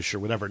would fish or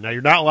whatever. Now,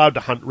 you're not allowed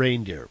to hunt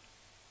reindeer.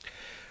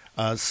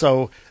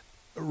 So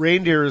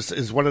reindeer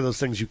is one of those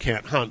things you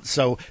can't hunt.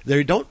 So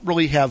they don't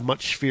really have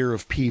much fear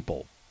of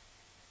people.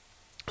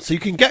 So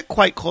you can get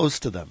quite close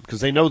to them because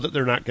they know that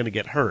they're not going to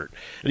get hurt.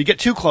 And you get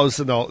too close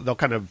and they'll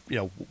kind of,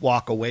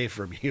 walk away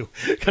from you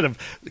kind of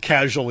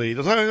casually.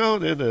 They're like,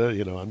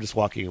 oh, I'm just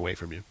walking away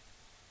from you.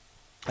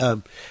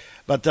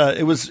 But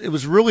it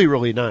was really,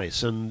 really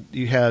nice. And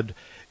you had,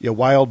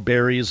 wild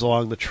berries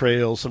along the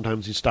trail.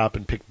 Sometimes you stop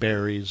and pick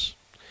berries.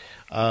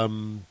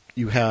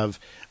 You have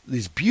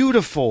these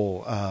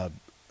beautiful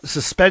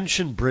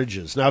suspension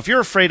bridges. Now, if you're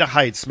afraid of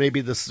heights,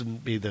 maybe this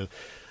wouldn't be the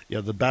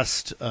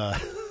best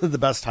the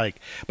best hike,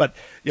 but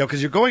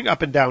because you're going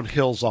up and down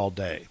hills all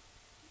day,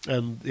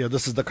 and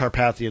this is the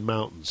Carpathian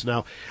Mountains.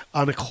 Now,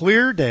 on a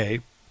clear day,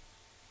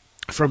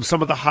 from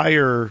some of the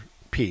higher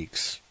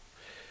peaks,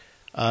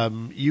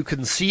 you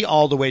can see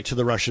all the way to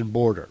the Russian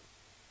border,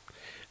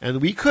 And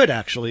we could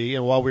actually,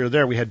 while we were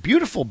there, we had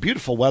beautiful,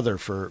 beautiful weather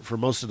for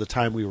most of the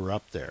time we were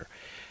up there.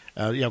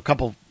 A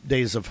couple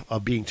days of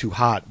being too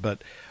hot,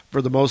 but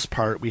for the most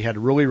part, we had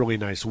really, really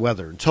nice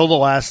weather until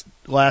the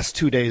last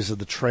 2 days of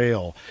the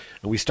trail,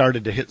 and we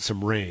started to hit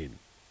some rain.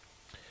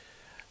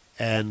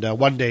 And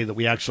one day that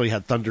we actually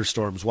had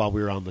thunderstorms while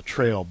we were on the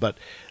trail. But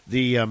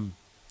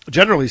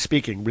generally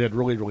speaking, we had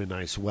really, really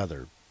nice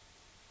weather.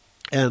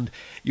 And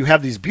you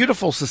have these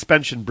beautiful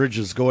suspension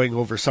bridges going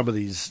over some of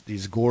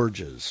these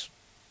gorges,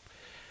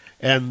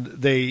 and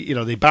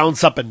they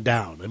bounce up and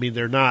down. I mean,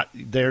 they're not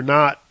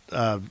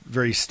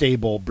very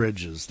stable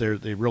bridges.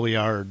 They really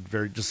are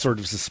very just sort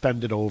of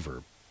suspended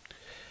over.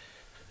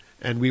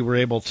 And we were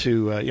able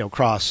to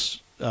cross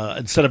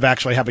instead of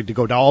actually having to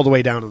go all the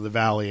way down in the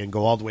valley and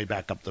go all the way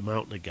back up the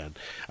mountain again.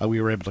 We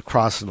were able to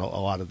cross in a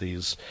lot of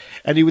these,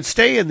 and you would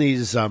stay in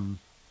these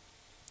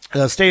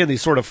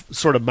sort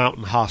of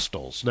mountain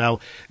hostels. Now,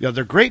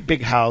 they're great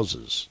big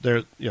houses.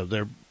 They're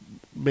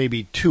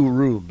maybe 2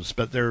 rooms,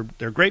 but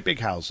they're great big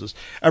houses.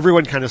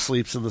 Everyone kind of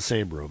sleeps in the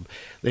same room.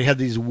 They had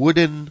these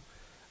wooden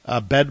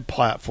bed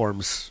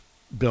platforms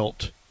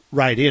built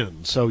right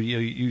in. So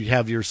you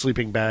have your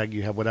sleeping bag,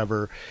 you have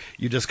whatever.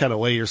 You just kind of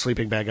lay your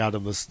sleeping bag out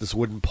on this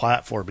wooden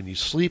platform and you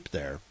sleep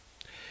there.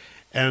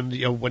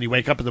 And when you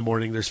wake up in the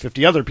morning, there's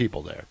 50 other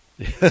people there.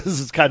 This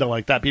is kind of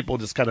like that. People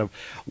just kind of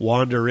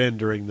wander in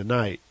during the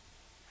night.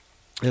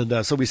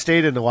 And so we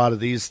stayed in a lot of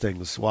these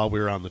things while we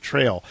were on the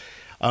trail.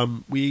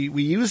 We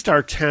used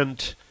our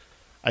tent,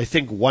 I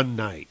think, one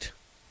night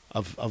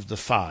of the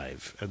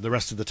 5, and the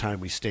rest of the time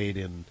we stayed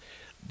in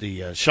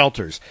the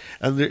shelters.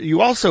 And you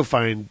also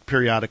find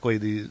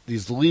periodically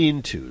these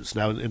lean-tos.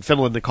 Now in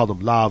Finland they call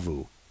them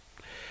lavu,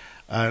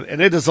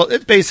 and it's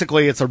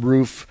a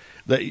roof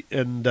that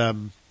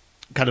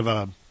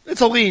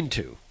it's a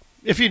lean-to,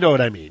 if you know what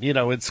I mean.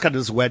 It's kind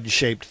of this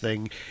wedge-shaped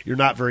thing. You're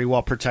not very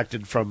well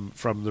protected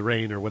from the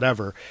rain or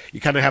whatever. You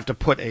kind of have to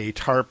put a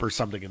tarp or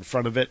something in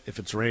front of it if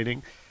it's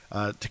raining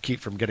to keep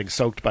from getting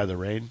soaked by the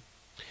rain.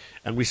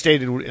 And we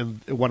stayed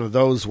in one of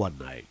those one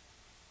night.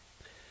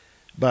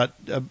 But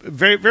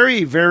very,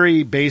 very,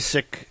 very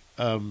basic.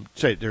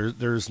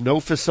 There's no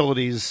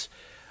facilities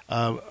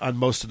on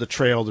most of the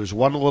trail. There's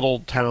one little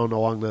town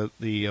along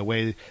the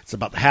way. It's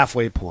about the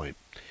halfway point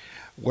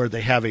where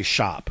they have a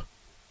shop.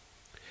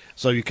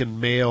 So you can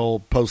mail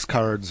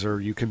postcards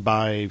or you can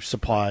buy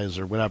supplies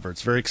or whatever.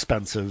 It's very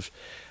expensive,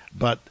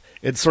 but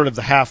it's sort of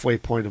the halfway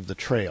point of the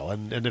trail.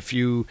 And if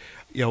you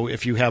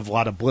have a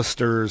lot of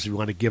blisters, you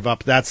want to give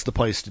up, that's the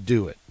place to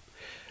do it,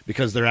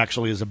 because there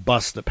actually is a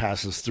bus that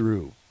passes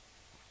through.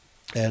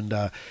 And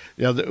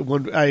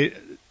when I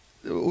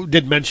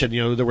did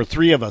mention, there were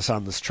 3 of us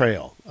on this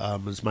trail.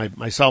 It was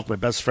myself, my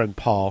best friend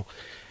Paul,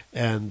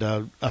 and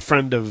a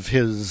friend of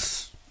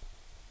his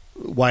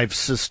wife's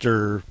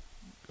sister,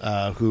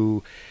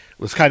 who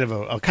was kind of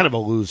a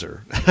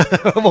loser.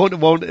 I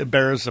won't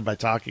embarrass him by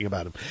talking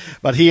about him,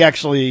 but he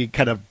actually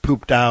kind of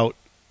pooped out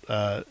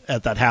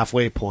at that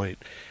halfway point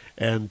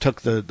and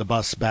took the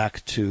bus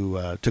back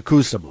to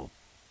Kuusamo.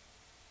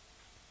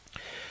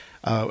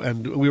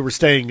 And we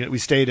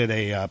stayed at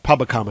a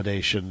pub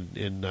accommodation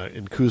in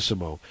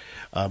Kuusamo.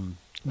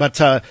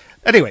 But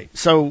anyway,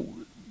 so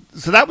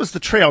that was the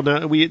trail.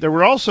 Now there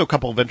were also a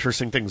couple of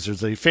interesting things.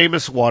 There's a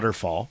famous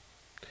waterfall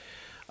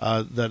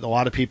that a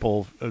lot of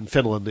people in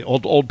Finland, the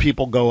old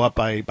people go up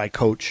by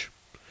coach,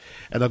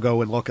 and they'll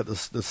go and look at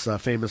this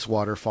famous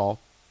waterfall.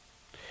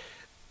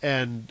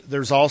 And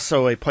there's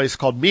also a place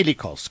called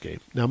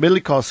Myllykoski. Now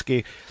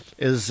Myllykoski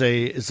is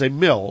a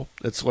mill.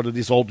 It's one of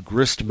these old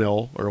grist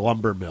mill or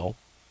lumber mill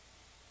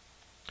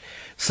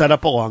set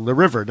up along the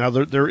river. Now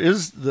there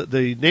is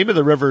the name of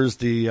the river is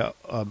the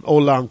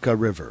Olanka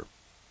River,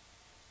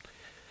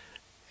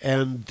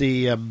 and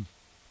the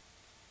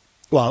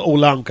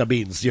Olanka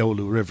means the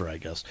Oulu River, I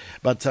guess.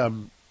 But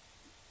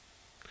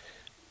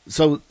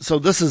so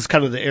this is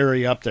kind of the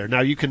area up there.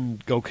 Now you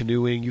can go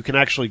canoeing. You can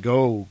actually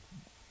go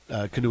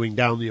canoeing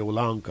down the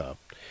Olanka,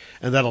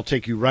 and that'll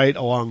take you right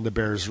along the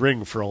Bear's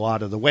Ring for a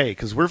lot of the way,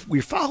 because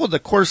we followed the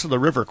course of the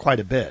river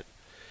quite a bit.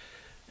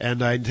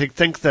 And I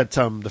think that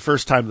the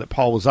first time that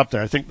Paul was up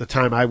there, I think the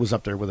time I was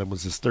up there with him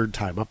was his 3rd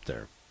time up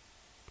there,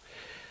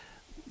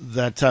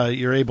 that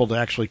you're able to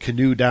actually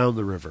canoe down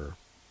the river.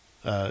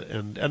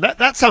 And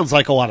that sounds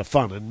like a lot of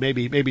fun, and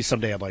maybe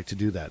someday I'd like to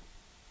do that.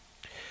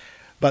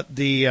 But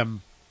the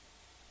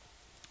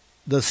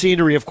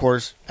scenery, of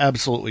course,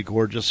 absolutely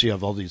gorgeous. You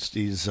have all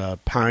these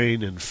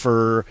pine and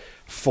fir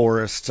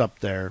forests up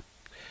there.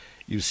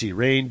 You see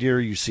reindeer.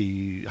 You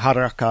see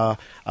haraka.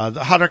 The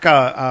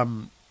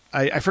haraka,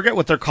 I forget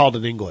what they're called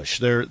in English.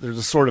 They're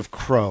a sort of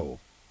crow.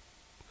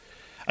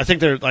 I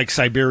think they're like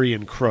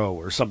Siberian crow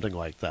or something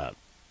like that.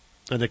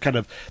 And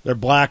they're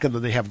black, and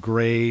then they have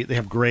gray. They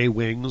have gray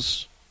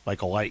wings,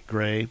 like a light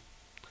gray.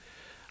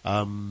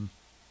 And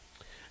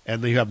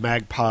then you have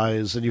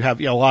magpies, and you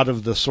have a lot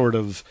of the sort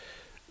of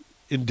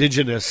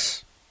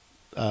indigenous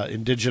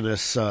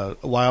indigenous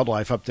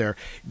wildlife up there.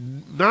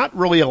 Not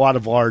really a lot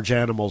of large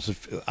animals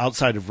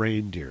outside of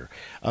reindeer.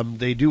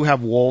 They do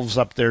have wolves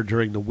up there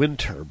during the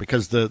winter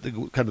because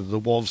the kind of the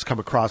wolves come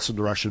across from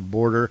the Russian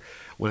border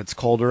when it's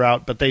colder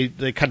out, but they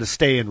kind of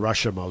stay in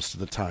Russia most of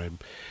the time.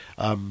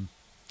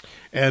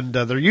 And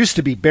there used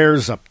to be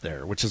bears up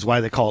there, which is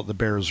why they call it the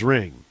Bear's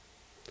Ring.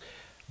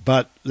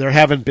 But there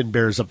haven't been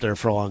bears up there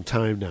for a long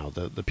time now.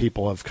 The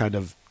people have kind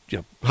of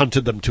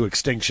hunted them to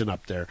extinction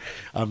up there.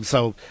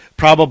 So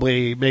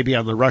probably maybe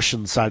on the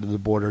Russian side of the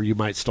border you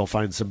might still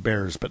find some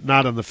bears, but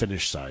not on the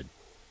Finnish side.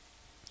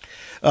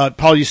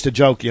 Paul used to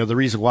joke, the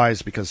reason why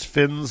is because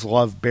Finns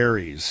love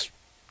berries,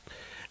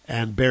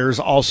 and bears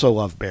also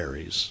love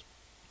berries.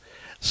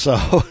 So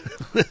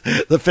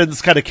the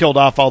Finns kind of killed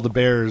off all the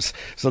bears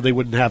so they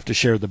wouldn't have to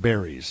share the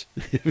berries,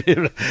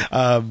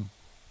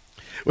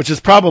 which is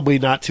probably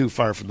not too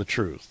far from the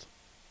truth.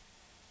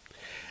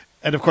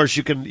 And of course,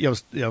 you can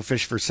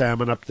fish for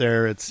salmon up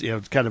there. It's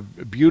it's kind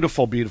of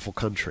beautiful, beautiful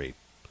country.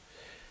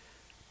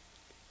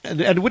 And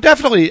I would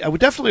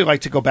definitely like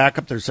to go back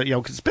up there. So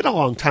 'cause it's been a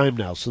long time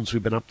now since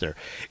we've been up there.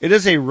 It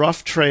is a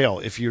rough trail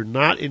if you're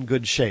not in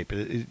good shape.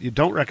 You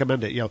don't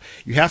recommend it. You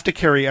have to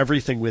carry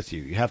everything with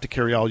you. You have to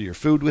carry all your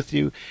food with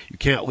you. You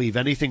can't leave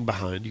anything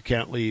behind. You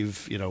can't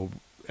leave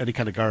any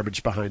kind of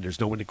garbage behind.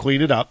 There's no one to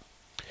clean it up.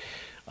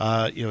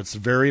 It's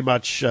very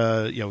much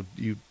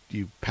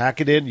you pack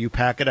it in, you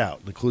pack it out.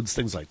 It includes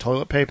things like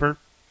toilet paper.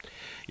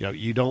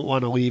 You don't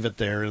want to leave it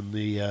there in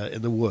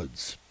the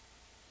woods.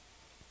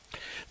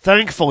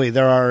 Thankfully,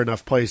 there are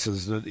enough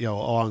places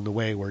along the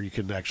way where you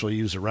can actually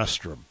use a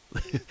restroom.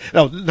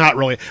 No, not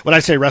really. When I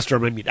say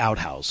restroom, I mean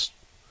outhouse.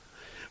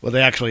 Well,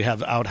 they actually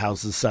have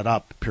outhouses set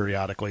up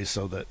periodically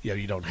so that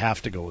you don't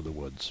have to go in the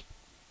woods.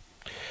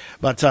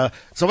 But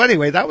so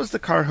anyway, that was the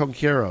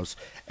Carjonqueros,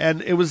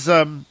 and it was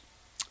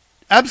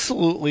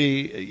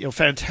absolutely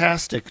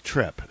fantastic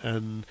trip,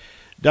 and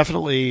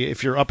definitely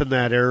if you're up in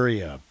that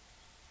area,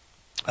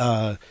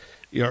 or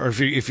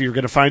if you're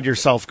going to find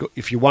yourself,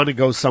 if you want to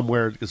go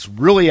somewhere that's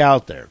really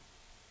out there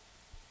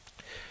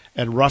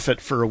and rough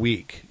it for a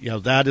week,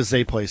 that is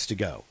a place to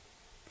go.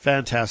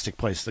 Fantastic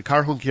place, the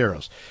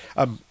Carjonqueros.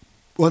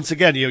 Once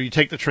again, you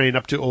take the train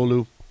up to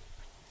Oulu,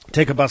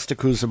 take a bus to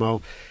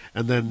Kuusamo,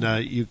 and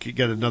then you can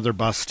get another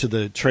bus to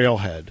the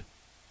trailhead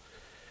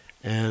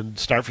and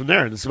start from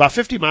there. And it's about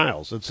 50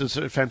 miles. It's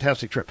a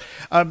fantastic trip.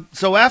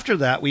 So after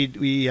that,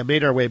 we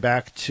made our way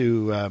back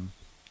to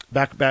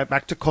back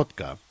to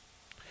Kotka.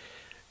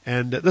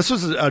 And this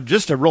was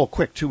just a real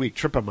quick 2-week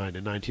trip of mine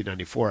in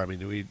 1994. I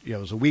mean, it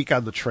was a week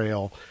on the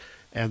trail,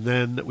 and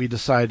then we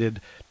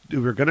decided we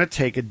were going to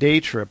take a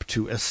day trip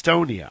to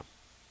Estonia.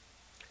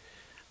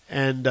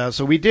 And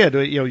so we did.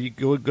 You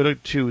go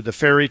to the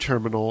ferry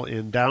terminal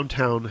in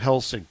downtown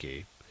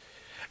Helsinki.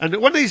 And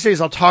one of these days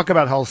I'll talk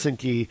about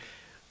Helsinki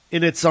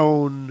in its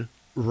own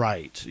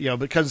right,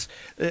 because,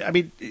 I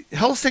mean,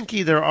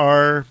 Helsinki, there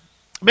are,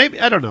 maybe,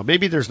 I don't know,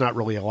 maybe there's not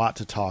really a lot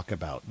to talk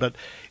about, but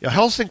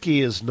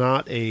Helsinki is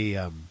not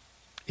a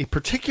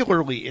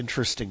particularly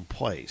interesting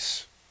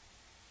place.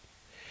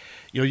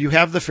 You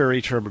have the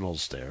ferry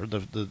terminals there,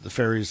 the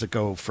ferries that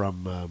go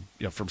from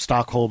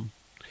Stockholm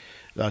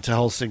to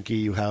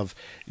Helsinki. You have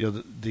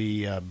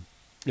the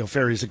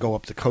ferries that go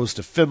up the coast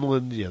of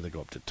Finland. They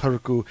go up to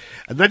Turku,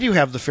 and then you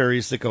have the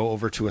ferries that go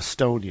over to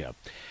Estonia.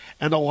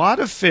 And a lot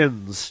of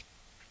Finns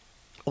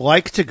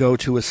like to go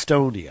to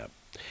Estonia,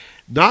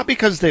 not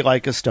because they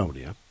like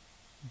Estonia,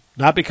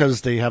 not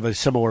because they have a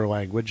similar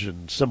language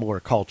and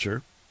similar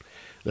culture.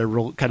 They're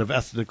kind of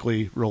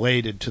ethnically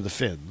related to the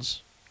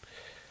Finns,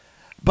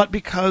 but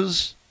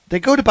because they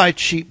go to buy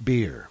cheap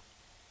beer.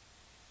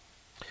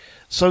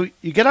 So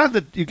you get on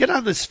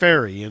this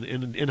ferry in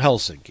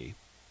Helsinki,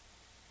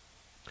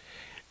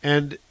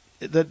 and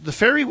the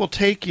ferry will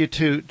take you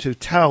to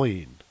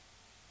Tallinn,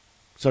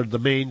 sort of the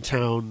main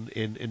town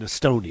in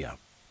Estonia.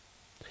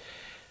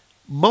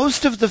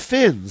 Most of the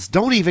Finns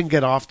don't even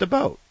get off the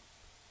boat.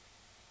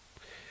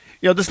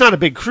 This is not a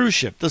big cruise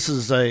ship. This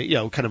is a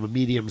kind of a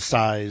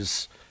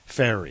medium-size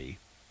ferry.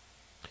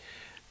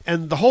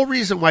 And the whole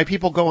reason why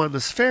people go on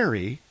this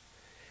ferry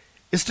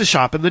is to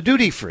shop in the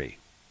duty-free.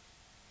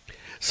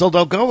 So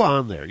they'll go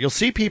on there. You'll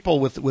see people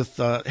with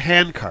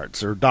hand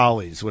carts or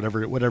dollies,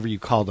 whatever you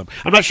call them.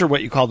 I'm not sure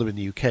what you call them in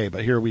the UK,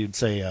 but here we would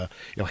say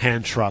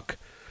hand truck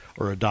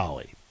or a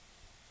dolly.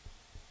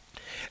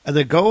 And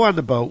they go on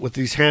the boat with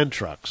these hand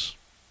trucks.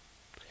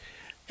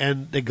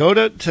 And they go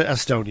to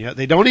Estonia.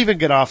 They don't even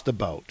get off the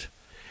boat.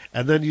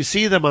 And then you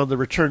see them on the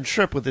return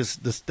trip with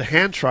the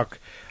hand truck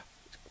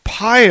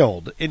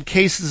piled in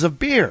cases of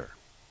beer.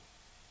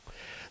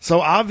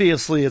 So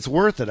obviously it's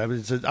worth it. I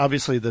mean,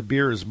 obviously the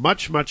beer is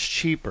much, much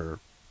cheaper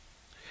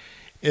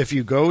if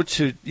you go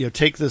to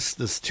take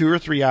this 2 or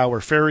 3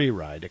 hour ferry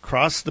ride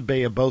across the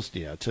Bay of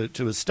Bothnia to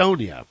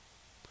Estonia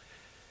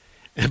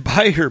and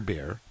buy your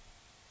beer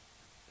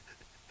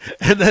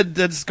and then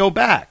just go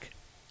back.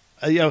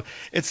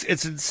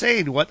 It's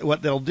insane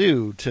what they'll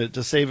do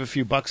to save a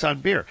few bucks on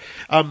beer.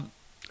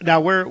 Now,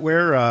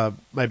 where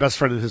my best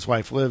friend and his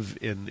wife live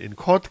in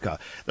Kotka,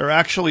 they're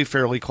actually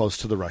fairly close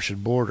to the Russian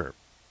border.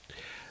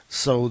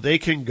 So they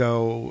can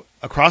go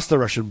across the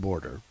Russian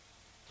border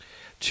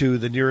to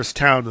the nearest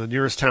town. The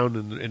nearest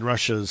town in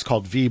Russia is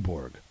called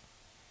Vyborg.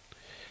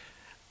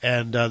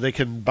 And they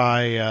can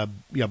buy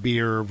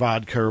beer,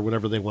 vodka, or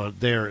whatever they want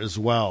there as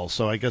well.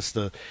 So I guess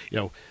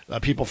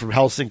people from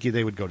Helsinki,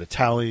 they would go to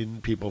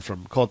Tallinn. People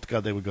from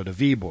Kotka, they would go to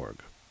Vyborg.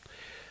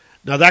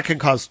 Now that can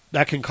cause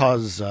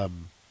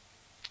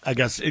I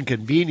guess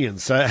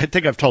inconvenience. I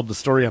think I've told the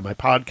story on my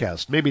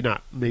podcast. Maybe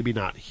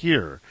not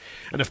here.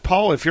 And if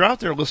Paul, if you're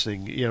out there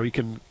listening, you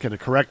can kind of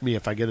correct me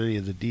if I get any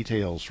of the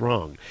details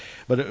wrong.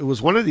 But it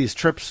was one of these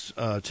trips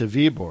to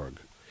Vyborg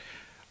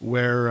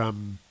where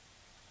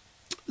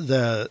it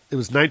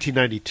was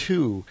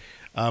 1992.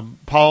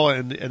 Paul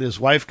and his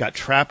wife got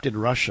trapped in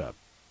Russia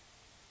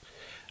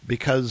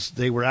because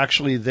they were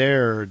actually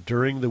there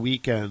during the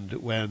weekend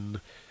when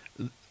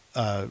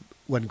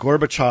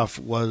Gorbachev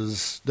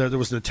was there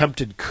was an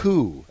attempted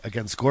coup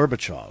against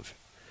Gorbachev,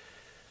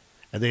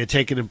 and they had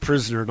taken him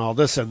prisoner and all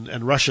this,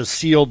 and Russia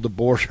sealed the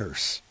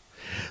borders.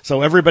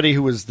 So everybody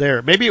who was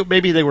there,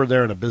 maybe they were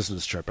there on a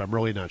business trip. I'm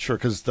really not sure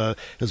because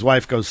his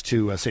wife goes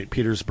to St.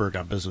 Petersburg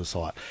on business a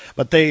lot.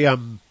 But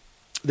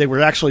they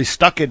were actually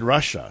stuck in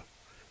Russia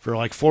for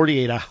like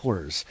 48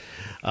 hours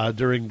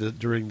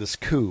during this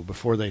coup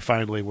before they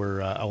finally were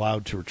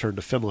allowed to return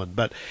to Finland.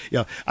 But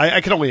I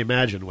can only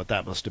imagine what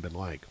that must have been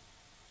like.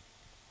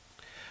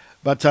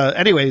 But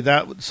anyway,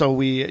 so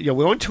we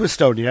went to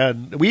Estonia,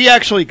 and we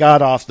actually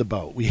got off the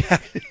boat. We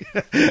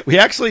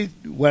actually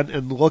went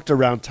and looked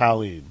around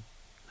Tallinn,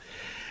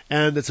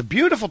 and it's a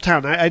beautiful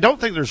town. I don't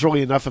think there's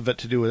really enough of it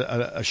to do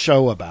a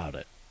show about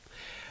it.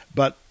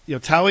 But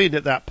Tallinn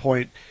at that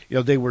point,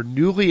 they were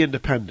newly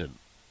independent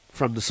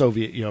from the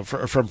Soviet,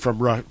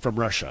 from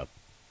Russia.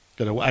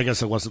 I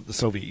guess it wasn't the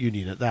Soviet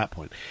Union at that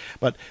point,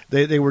 but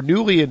they were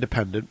newly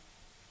independent.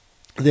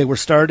 They were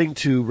starting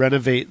to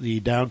renovate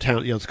the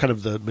downtown, it's kind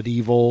of the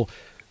medieval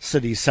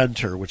city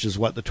center, which is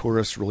what the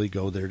tourists really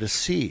go there to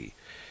see.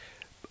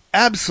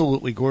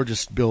 Absolutely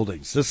gorgeous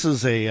buildings. This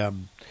is a,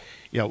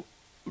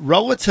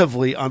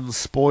 relatively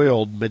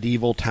unspoiled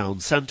medieval town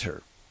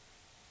center.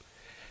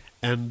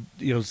 And,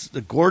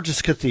 the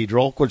gorgeous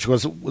cathedral, which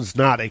was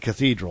not a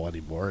cathedral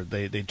anymore.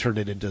 They turned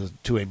it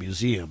into a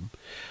museum.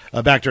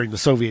 Back during the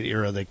Soviet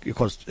era, they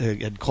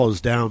had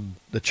closed down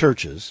the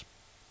churches.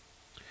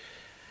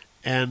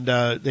 And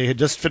they had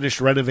just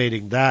finished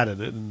renovating that,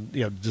 and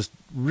just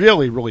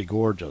really, really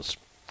gorgeous.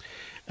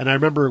 And I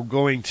remember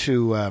going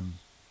to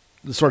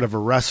sort of a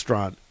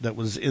restaurant that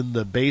was in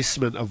the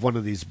basement of one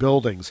of these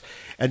buildings,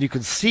 and you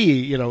could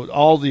see,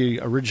 all the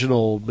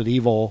original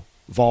medieval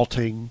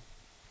vaulting,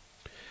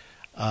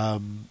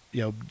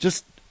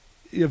 just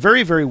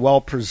very, very well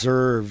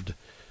preserved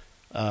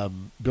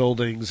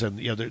buildings, and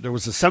there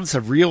was a sense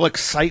of real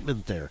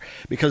excitement there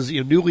because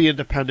newly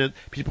independent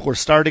people were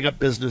starting up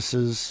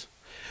businesses.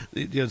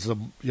 There's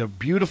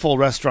beautiful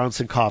restaurants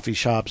and coffee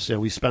shops.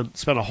 We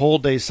spent a whole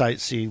day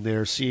sightseeing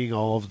there, seeing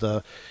all of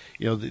the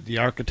the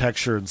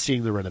architecture and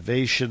seeing the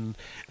renovation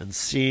and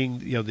seeing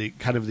the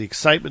kind of the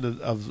excitement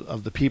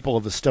of the people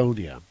of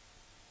Estonia.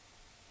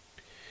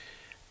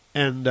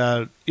 And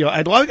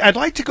I'd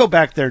like to go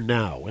back there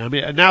now. I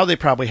mean, now they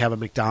probably have a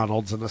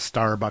McDonald's and a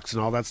Starbucks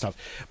and all that stuff,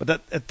 but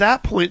at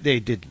that point they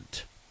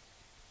didn't.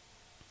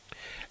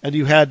 And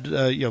you had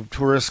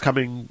tourists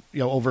coming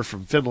over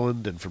from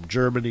Finland and from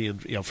Germany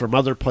and from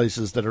other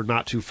places that are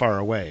not too far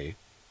away.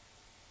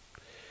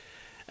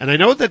 And I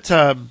know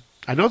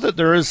that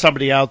there is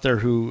somebody out there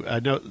who I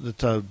know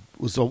that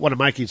was one of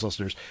Mikey's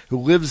listeners who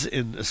lives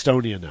in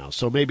Estonia now.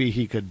 So maybe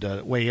he could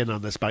weigh in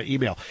on this by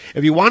email.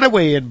 If you want to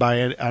weigh in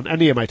on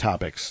any of my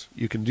topics,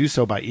 you can do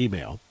so by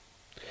email.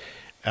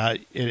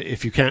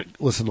 If you can't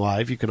listen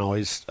live, you can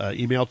always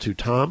email to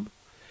Tom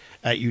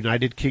at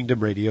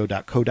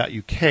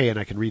unitedkingdomradio.co.uk, and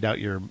I can read out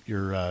your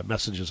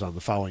messages on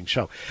the following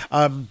show.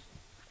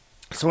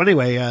 So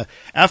anyway,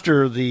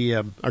 after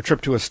our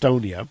trip to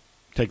Estonia,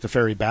 take the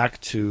ferry back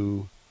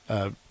to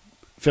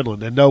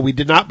Finland. And no, we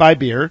did not buy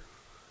beer.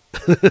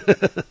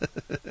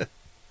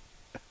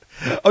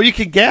 Oh, you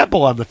can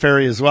gamble on the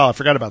ferry as well. I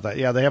forgot about that.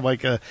 Yeah, they have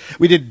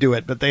we didn't do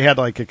it, but they had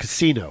like a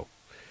casino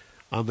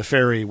on the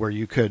ferry where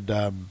you could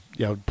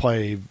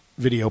play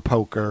video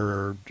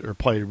poker or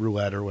play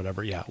roulette or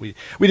whatever. Yeah, we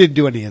didn't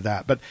do any of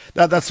that, but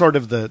that's sort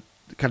of the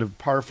kind of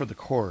par for the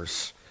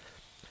course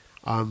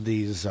on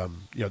these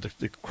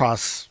the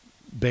cross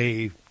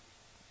bay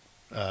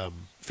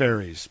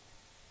ferries.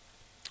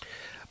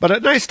 But a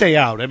nice day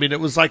out. I mean, it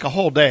was like a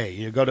whole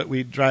day.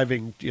 We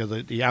driving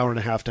the hour and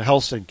a half to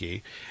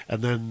Helsinki,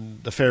 and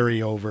then the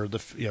ferry over,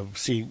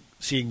 seeing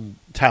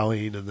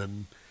Tallinn, and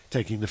then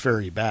taking the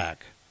ferry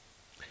back.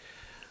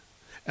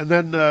 And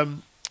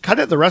then kind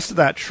of the rest of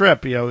that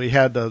trip, we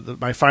had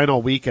my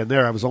final weekend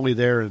there. I was only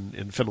there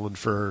in Finland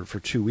for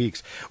 2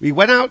 weeks. We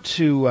went out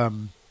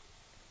to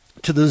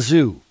the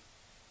zoo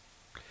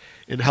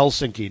in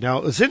Helsinki. Now,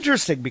 it was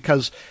interesting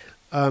because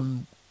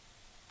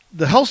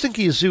the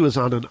Helsinki Zoo is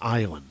on an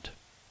island.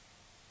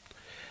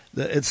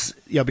 it's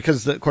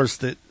because of course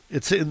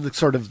it's in the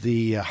sort of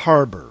the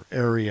harbor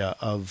area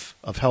of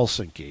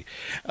Helsinki.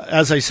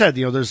 As I said,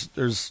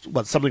 there's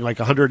something like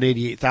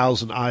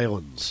 188,000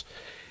 islands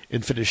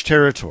in Finnish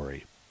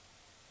territory,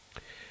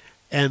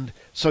 and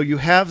so you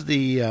have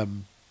the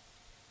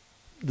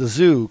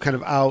zoo kind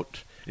of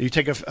out. You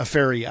take a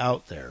ferry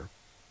out there,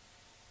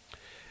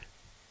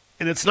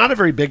 and it's not a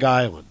very big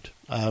island,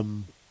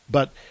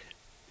 but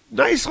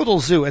nice little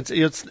zoo.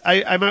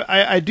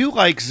 I do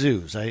like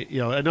zoos. I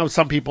know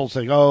some people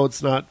think, oh,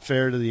 it's not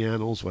fair to the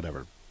animals,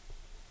 whatever.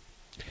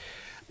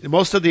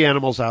 Most of the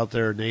animals out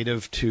there are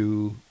native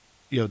to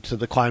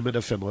the climate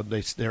of Finland.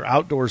 They're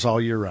outdoors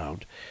all year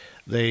round.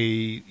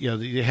 They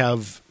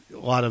have a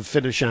lot of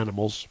Finnish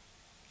animals,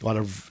 a lot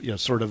of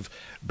sort of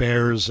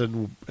bears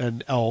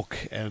and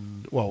elk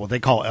and what they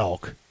call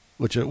elk,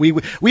 which we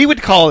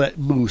would call it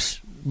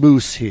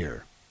moose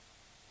here,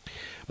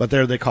 but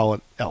there they call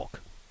it elk.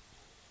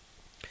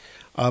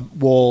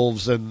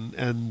 Wolves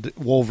and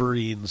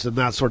wolverines and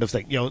that sort of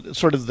thing,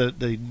 sort of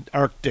the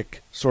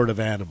Arctic sort of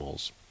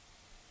animals.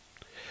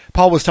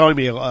 Paul was telling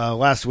me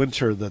last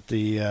winter that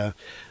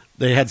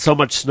they had so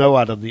much snow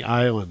out on the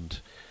island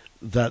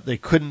that they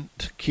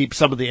couldn't keep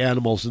some of the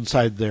animals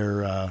inside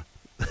their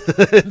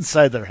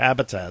inside their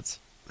habitats.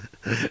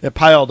 It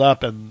piled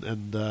up,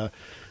 and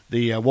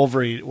the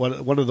wolverine,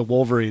 one of the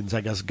wolverines,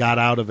 I guess, got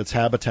out of its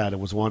habitat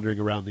and was wandering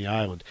around the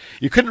island.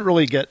 You couldn't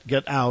really get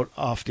out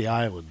off the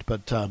island,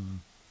 but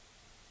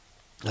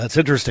that's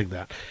interesting.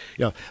 That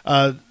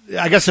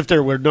I guess if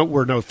there were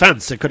no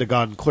fence, it could have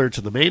gone clear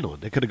to the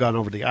mainland. It could have gone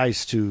over the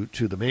ice to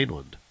the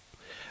mainland.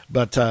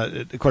 But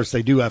of course,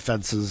 they do have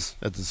fences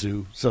at the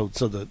zoo, so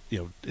that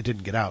it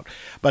didn't get out.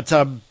 But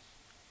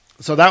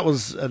so that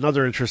was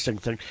another interesting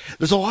thing.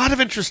 There's a lot of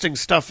interesting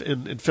stuff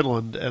in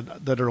Finland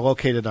that are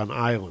located on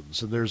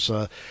islands, and there's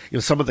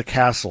some of the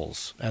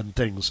castles and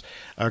things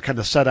are kind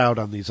of set out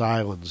on these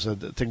islands. I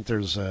think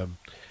there's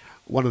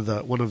one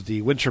of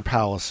the winter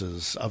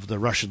palaces of the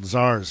Russian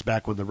Tsars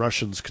back when the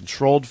Russians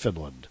controlled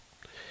Finland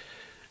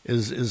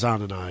is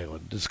on an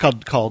island. It's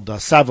called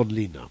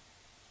Savonlinna.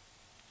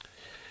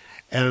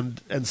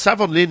 And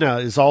Savonlinna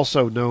is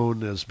also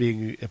known as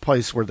being a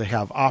place where they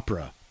have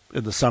opera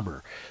in the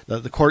summer.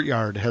 The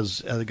courtyard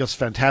has, I guess,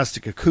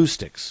 fantastic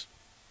acoustics,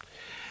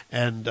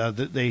 and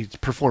they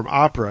perform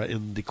opera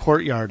in the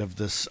courtyard of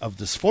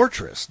this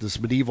fortress, this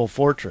medieval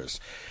fortress.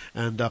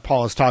 And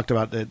Paul has talked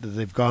about that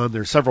they've gone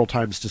there several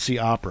times to see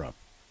opera,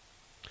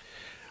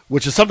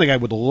 which is something I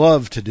would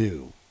love to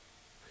do,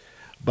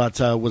 but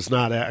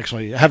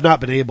have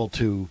not been able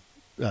to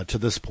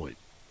this point.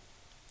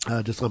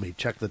 Just let me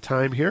check the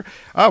time here.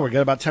 Oh, we've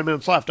got about 10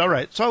 minutes left. All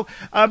right. So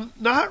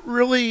not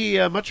really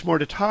much more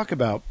to talk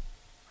about.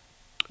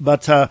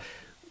 But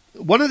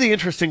one of the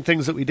interesting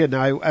things that we did,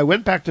 now I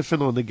went back to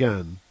Finland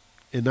again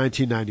in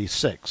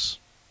 1996.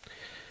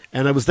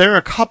 And I was there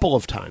a couple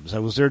of times. I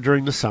was there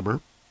during the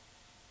summer.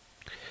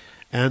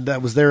 And I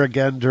was there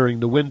again during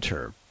the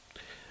winter.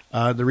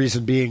 The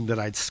reason being that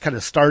I'd kind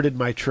of started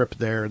my trip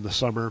there in the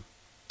summer.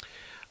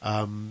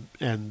 And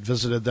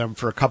visited them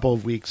for a couple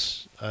of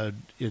weeks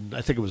in,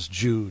 I think it was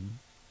June.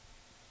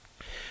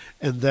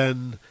 And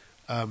then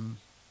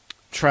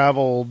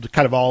traveled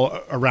kind of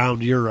all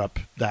around Europe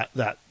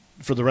that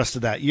for the rest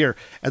of that year.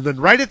 And then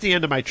right at the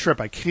end of my trip,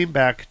 I came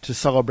back to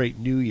celebrate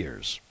New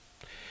Year's.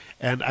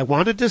 And I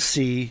wanted to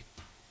see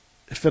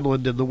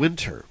Finland in the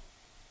winter.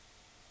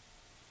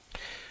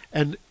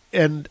 And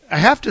I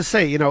have to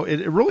say, it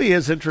really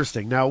is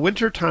interesting. Now,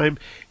 wintertime,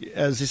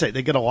 as you say,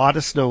 they get a lot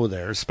of snow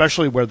there,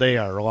 especially where they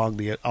are along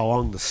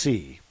the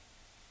sea.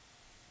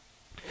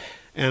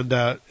 And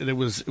it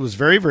was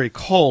very, very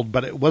cold,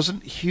 but it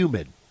wasn't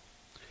humid.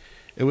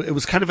 It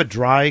was kind of a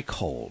dry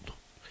cold.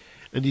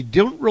 And you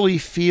don't really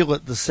feel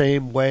it the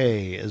same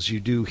way as you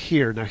do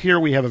here. Now, here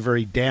we have a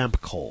very damp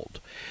cold.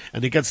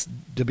 And it gets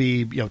to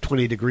be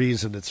 20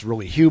 degrees and it's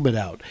really humid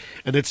out.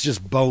 And it's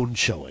just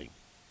bone-chilling.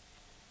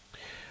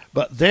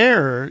 But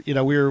there, we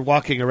were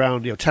walking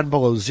around, 10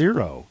 below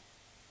zero.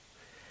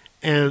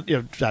 And,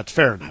 that's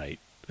Fahrenheit.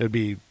 It would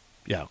be,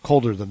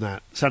 colder than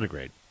that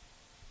centigrade.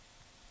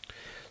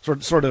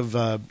 Sort of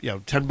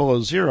 10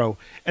 below zero.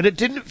 And it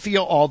didn't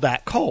feel all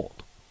that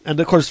cold. And,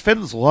 of course,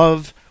 Finns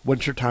love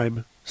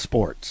wintertime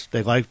sports.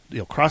 They like,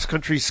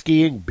 cross-country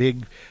skiing,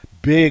 big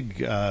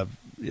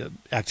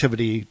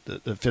activity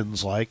that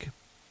Finns like.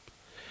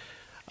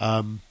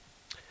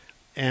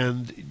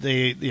 And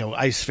they,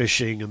 ice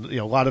fishing and,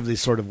 a lot of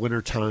these sort of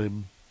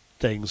wintertime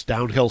things.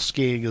 Downhill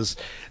skiing is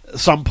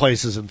some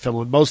places in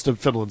Finland. Most of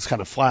Finland's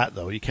kind of flat,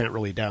 though. You can't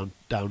really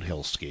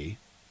downhill ski.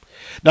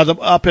 Now,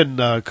 up in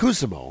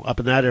Kuusamo, up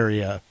in that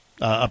area,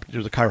 up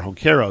near the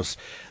Karhonkeros,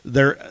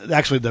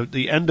 actually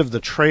the end of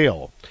the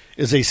trail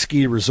is a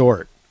ski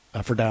resort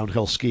for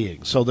downhill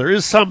skiing. So there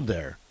is some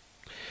there,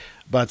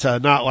 but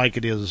not like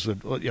it is,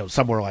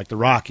 somewhere like the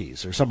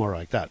Rockies or somewhere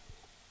like that.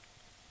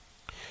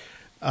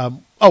 I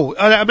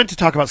meant to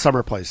talk about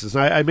summer places.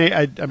 I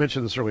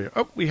mentioned this earlier.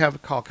 Oh, we have a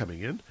call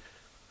coming in.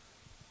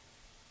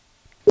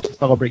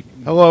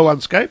 Hello on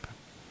Skype.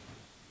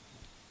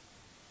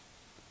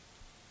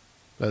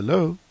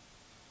 Hello.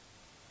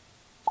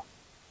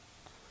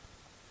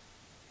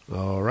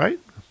 All right.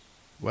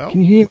 Well.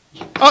 Can you hear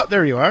me? Oh,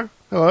 there you are.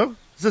 Hello.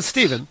 Is this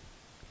Stephen?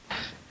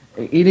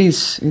 It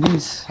is. It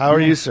is. How are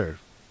you, sir?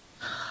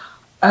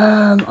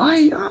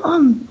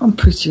 I'm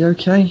pretty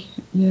okay.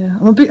 Yeah,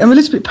 I'm a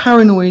little bit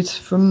paranoid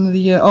from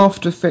the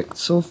after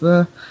effects of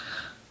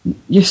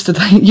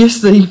yesterday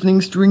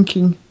evening's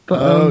drinking. But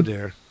oh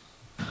dear.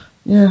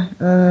 Yeah.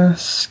 But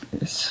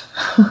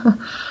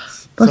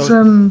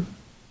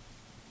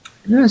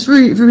yeah, it's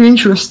very very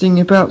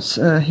interesting about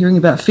hearing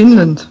about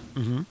Finland.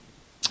 Mm-hmm.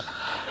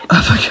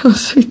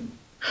 Because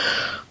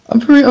I'm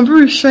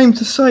very ashamed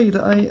to say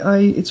that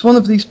it's one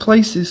of these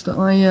places that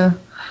I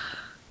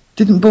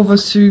didn't bother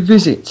to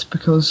visit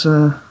because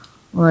I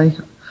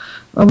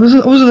was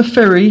on a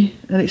ferry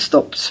and it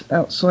stopped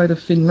outside of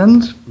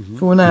Finland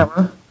for an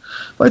hour,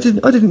 but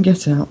I didn't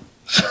get out.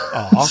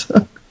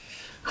 So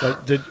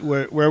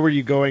where were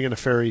you going in a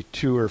ferry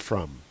to or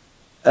from?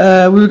 We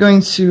were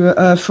going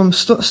to from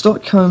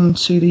Stockholm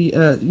to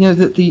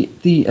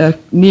the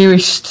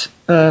nearest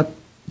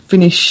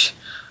Finnish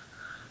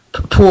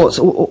port,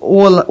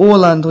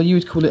 Åland, or you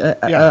would call it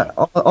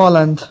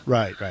Åland.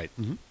 Right.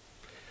 Mm-hmm.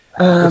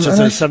 Which is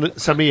a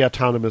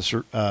semi-autonomous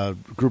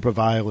group of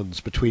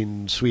islands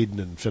between Sweden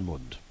and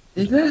Finland.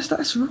 Yes,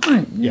 that's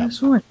right. Yeah,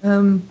 that's right.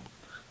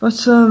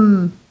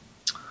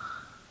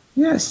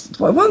 Yes,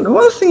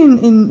 one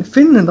thing in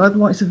Finland I'd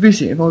like to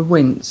visit if I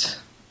went.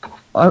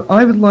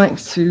 I would like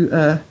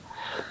to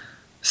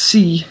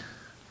see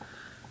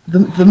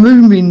the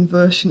Mumin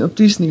version of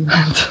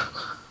Disneyland.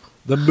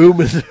 The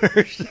Mumin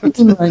version.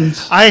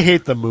 Disneyland. I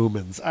hate the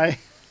Mumins.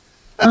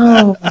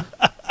 Oh.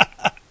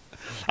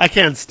 I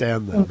can't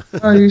stand them.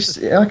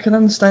 I can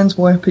understand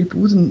why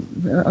people wouldn't.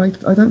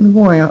 I don't know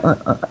why.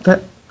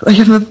 They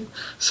have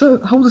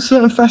hold a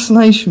certain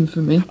fascination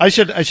for me. I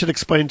should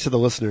explain to the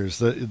listeners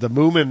that the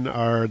Mumin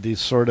are these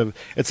sort of.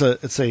 It's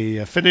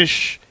a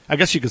Finnish. I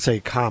guess you could say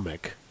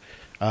comic.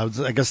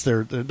 I guess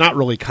they're not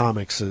really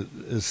comics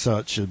as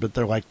such, but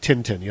they're like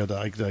Tintin.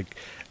 Like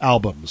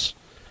albums.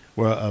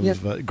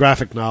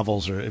 Graphic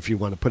novels, or if you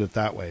want to put it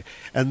that way.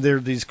 And they're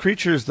these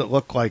creatures that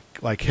look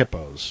like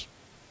hippos.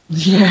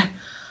 Yeah.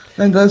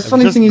 And the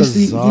funny thing is,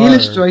 the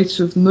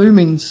illustrator of the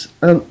Mumins,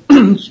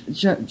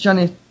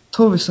 Janet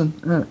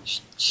Torvesen,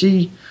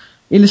 she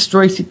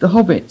illustrated The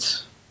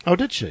Hobbit. Oh,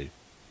 did she?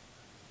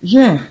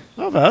 Yeah.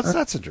 Oh,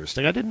 that's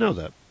interesting. I didn't know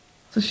that.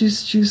 So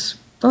she's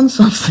done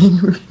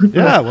something with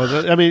that.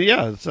 Well, I mean,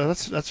 yeah. So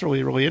that's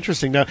really really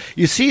interesting. Now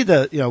you see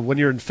that when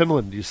you're in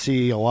Finland, you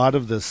see a lot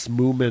of this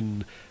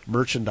Mumin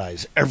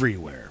merchandise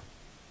everywhere.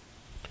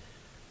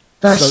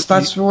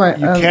 That's right.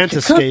 You can't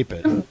escape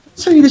it.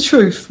 Tell you the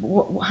truth,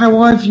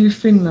 how I view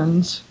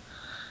Finland,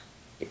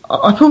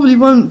 I probably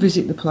won't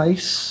visit the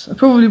place. I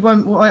probably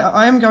won't. Well,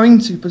 I am going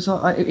to, but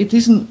it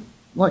isn't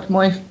like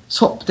my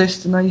top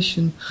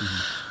destination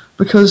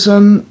because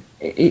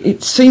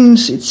it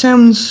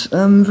sounds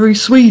very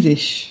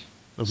Swedish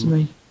to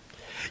me.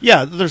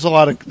 Yeah, there's a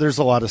lot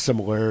of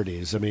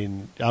similarities. I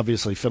mean,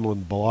 obviously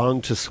Finland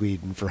belonged to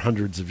Sweden for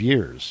hundreds of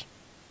years.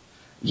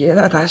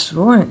 Yeah, that's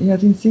right. Yeah, I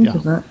didn't think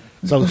of that.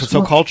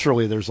 So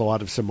culturally, there's a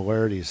lot of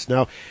similarities.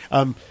 Now,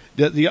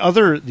 the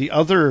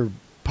other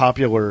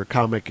popular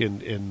comic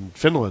in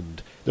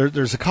Finland,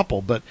 there's a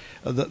couple, but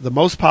the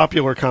most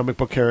popular comic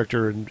book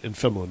character in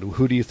Finland,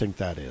 who do you think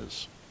that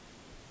is?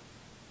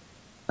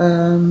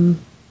 I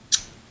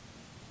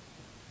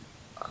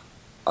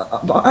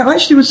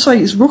actually would say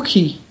it's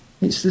Rocky.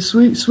 It's the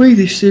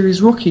Swedish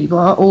series Rocky,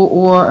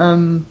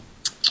 or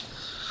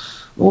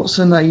what's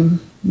her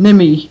name?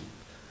 Nemi.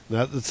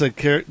 Now,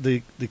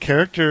 the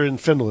character in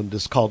Finland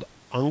is called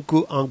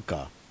Anku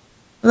Anka.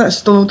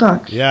 That's Donald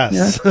Duck.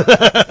 Yes, yeah.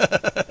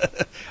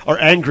 Or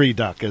Angry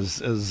Duck,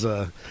 as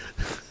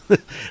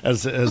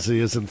he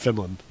is in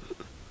Finland.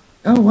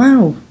 Oh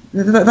wow,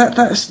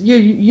 that's yeah.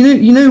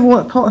 You know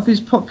what part of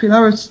his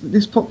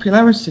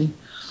popularity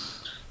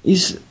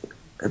is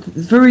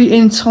very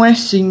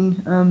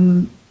enticing,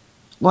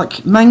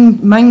 like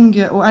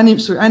manga or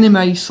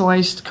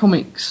anime-sized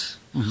comics,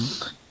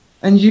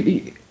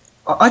 and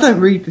I don't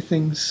read the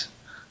things,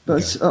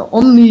 but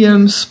on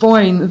the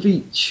spine of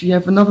each, you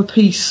have another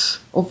piece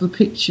of the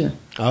picture.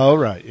 Oh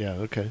right, yeah,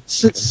 okay.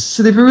 So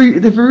they're very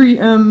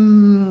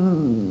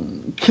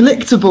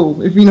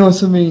collectible, if you know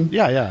what I mean.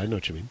 Yeah, I know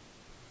what you mean.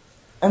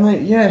 And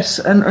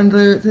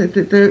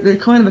they're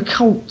kind of a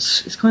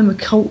cult. It's kind of a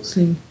cult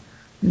thing,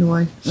 in a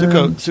way.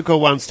 Suko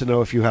wants to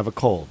know if you have a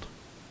cold.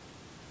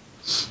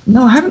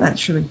 No, I haven't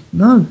actually.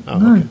 No,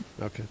 no.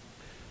 Okay.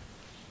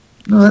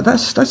 No,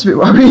 that's a bit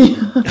worrying.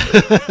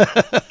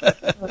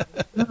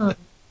 No.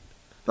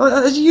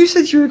 You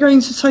said you were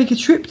going to take a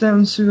trip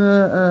down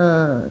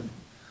to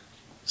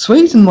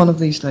Sweden one of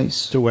these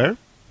days. To where?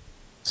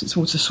 To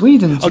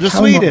Sweden. To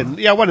Sweden.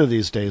 Yeah, one of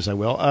these days I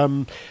will.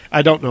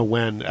 I don't know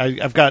when.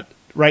 I've got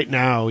right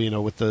now,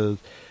 with the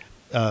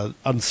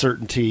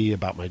uncertainty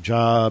about my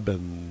job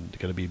and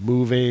going to be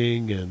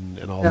moving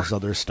and all this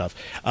other stuff.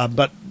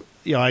 But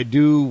I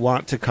do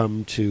want to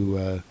come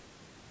to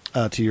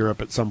to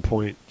Europe at some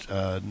point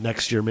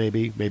next year,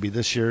 maybe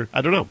this year.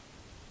 I don't know.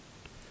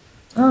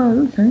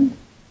 Oh, okay.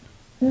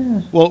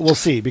 Yeah. Well, we'll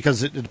see,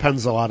 because it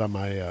depends a lot on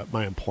my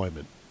my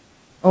employment.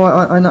 Oh,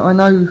 I know. I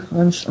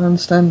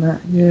understand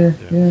that.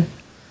 Yeah.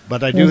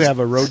 But I do have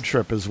a road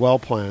trip as well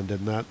planned,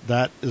 and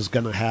that is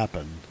going to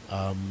happen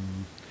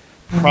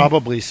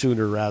probably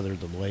sooner rather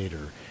than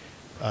later.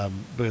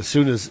 But as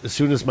soon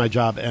as my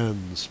job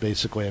ends,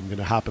 basically, I'm going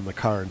to hop in the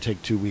car and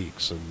take 2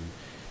 weeks and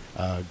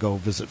go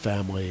visit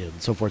family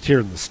and so forth here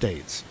in the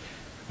States.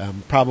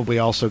 I'm probably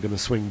also going to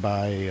swing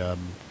by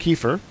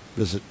Kiefer,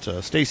 visit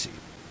Stacy.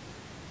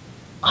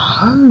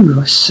 Oh,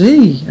 I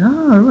see.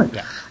 Oh, right.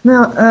 Yeah.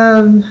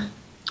 Now,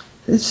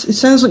 it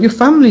sounds like your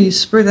family is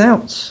spread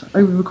out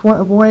over quite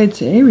a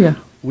wide area.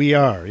 We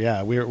are,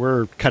 yeah.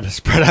 We're kind of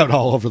spread out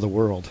all over the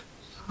world.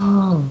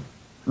 Oh,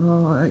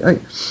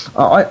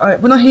 I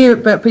when I hear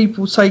about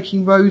people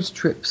taking road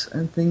trips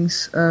and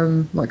things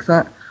like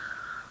that,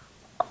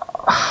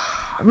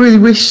 I really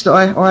wish that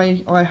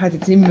I had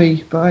it in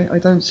me, but I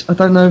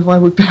don't know if I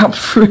would be up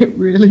for it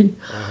really.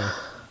 Uh-huh.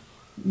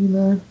 You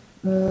know,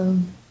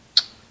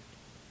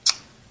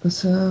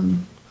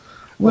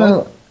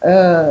 well.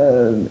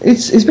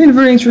 It's been a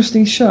very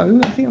interesting show.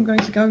 I think I'm going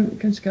to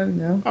go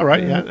now. All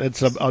right, yeah, it's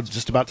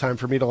just about time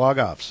for me to log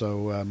off.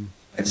 So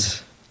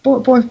it's bye.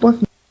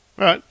 All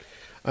right,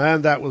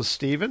 and that was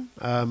Stephen.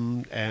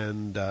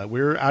 And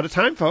we're out of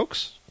time,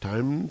 folks.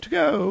 Time to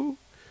go.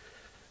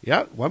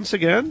 Yeah, once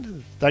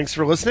again, thanks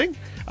for listening.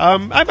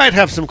 I might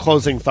have some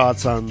closing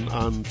thoughts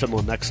on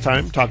Finland next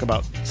time. Talk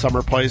about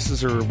summer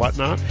places or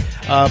whatnot.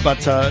 But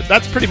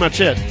that's pretty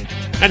much it.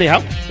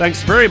 Anyhow,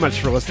 thanks very much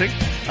for listening.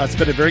 It's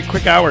been a very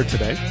quick hour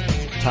today.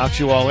 Talk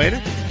to you all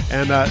later.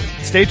 And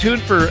stay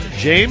tuned for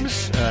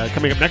James,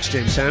 coming up next,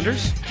 James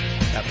Sanders,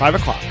 at 5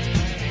 o'clock.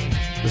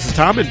 This is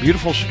Tom in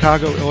beautiful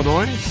Chicago,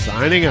 Illinois,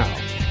 signing out.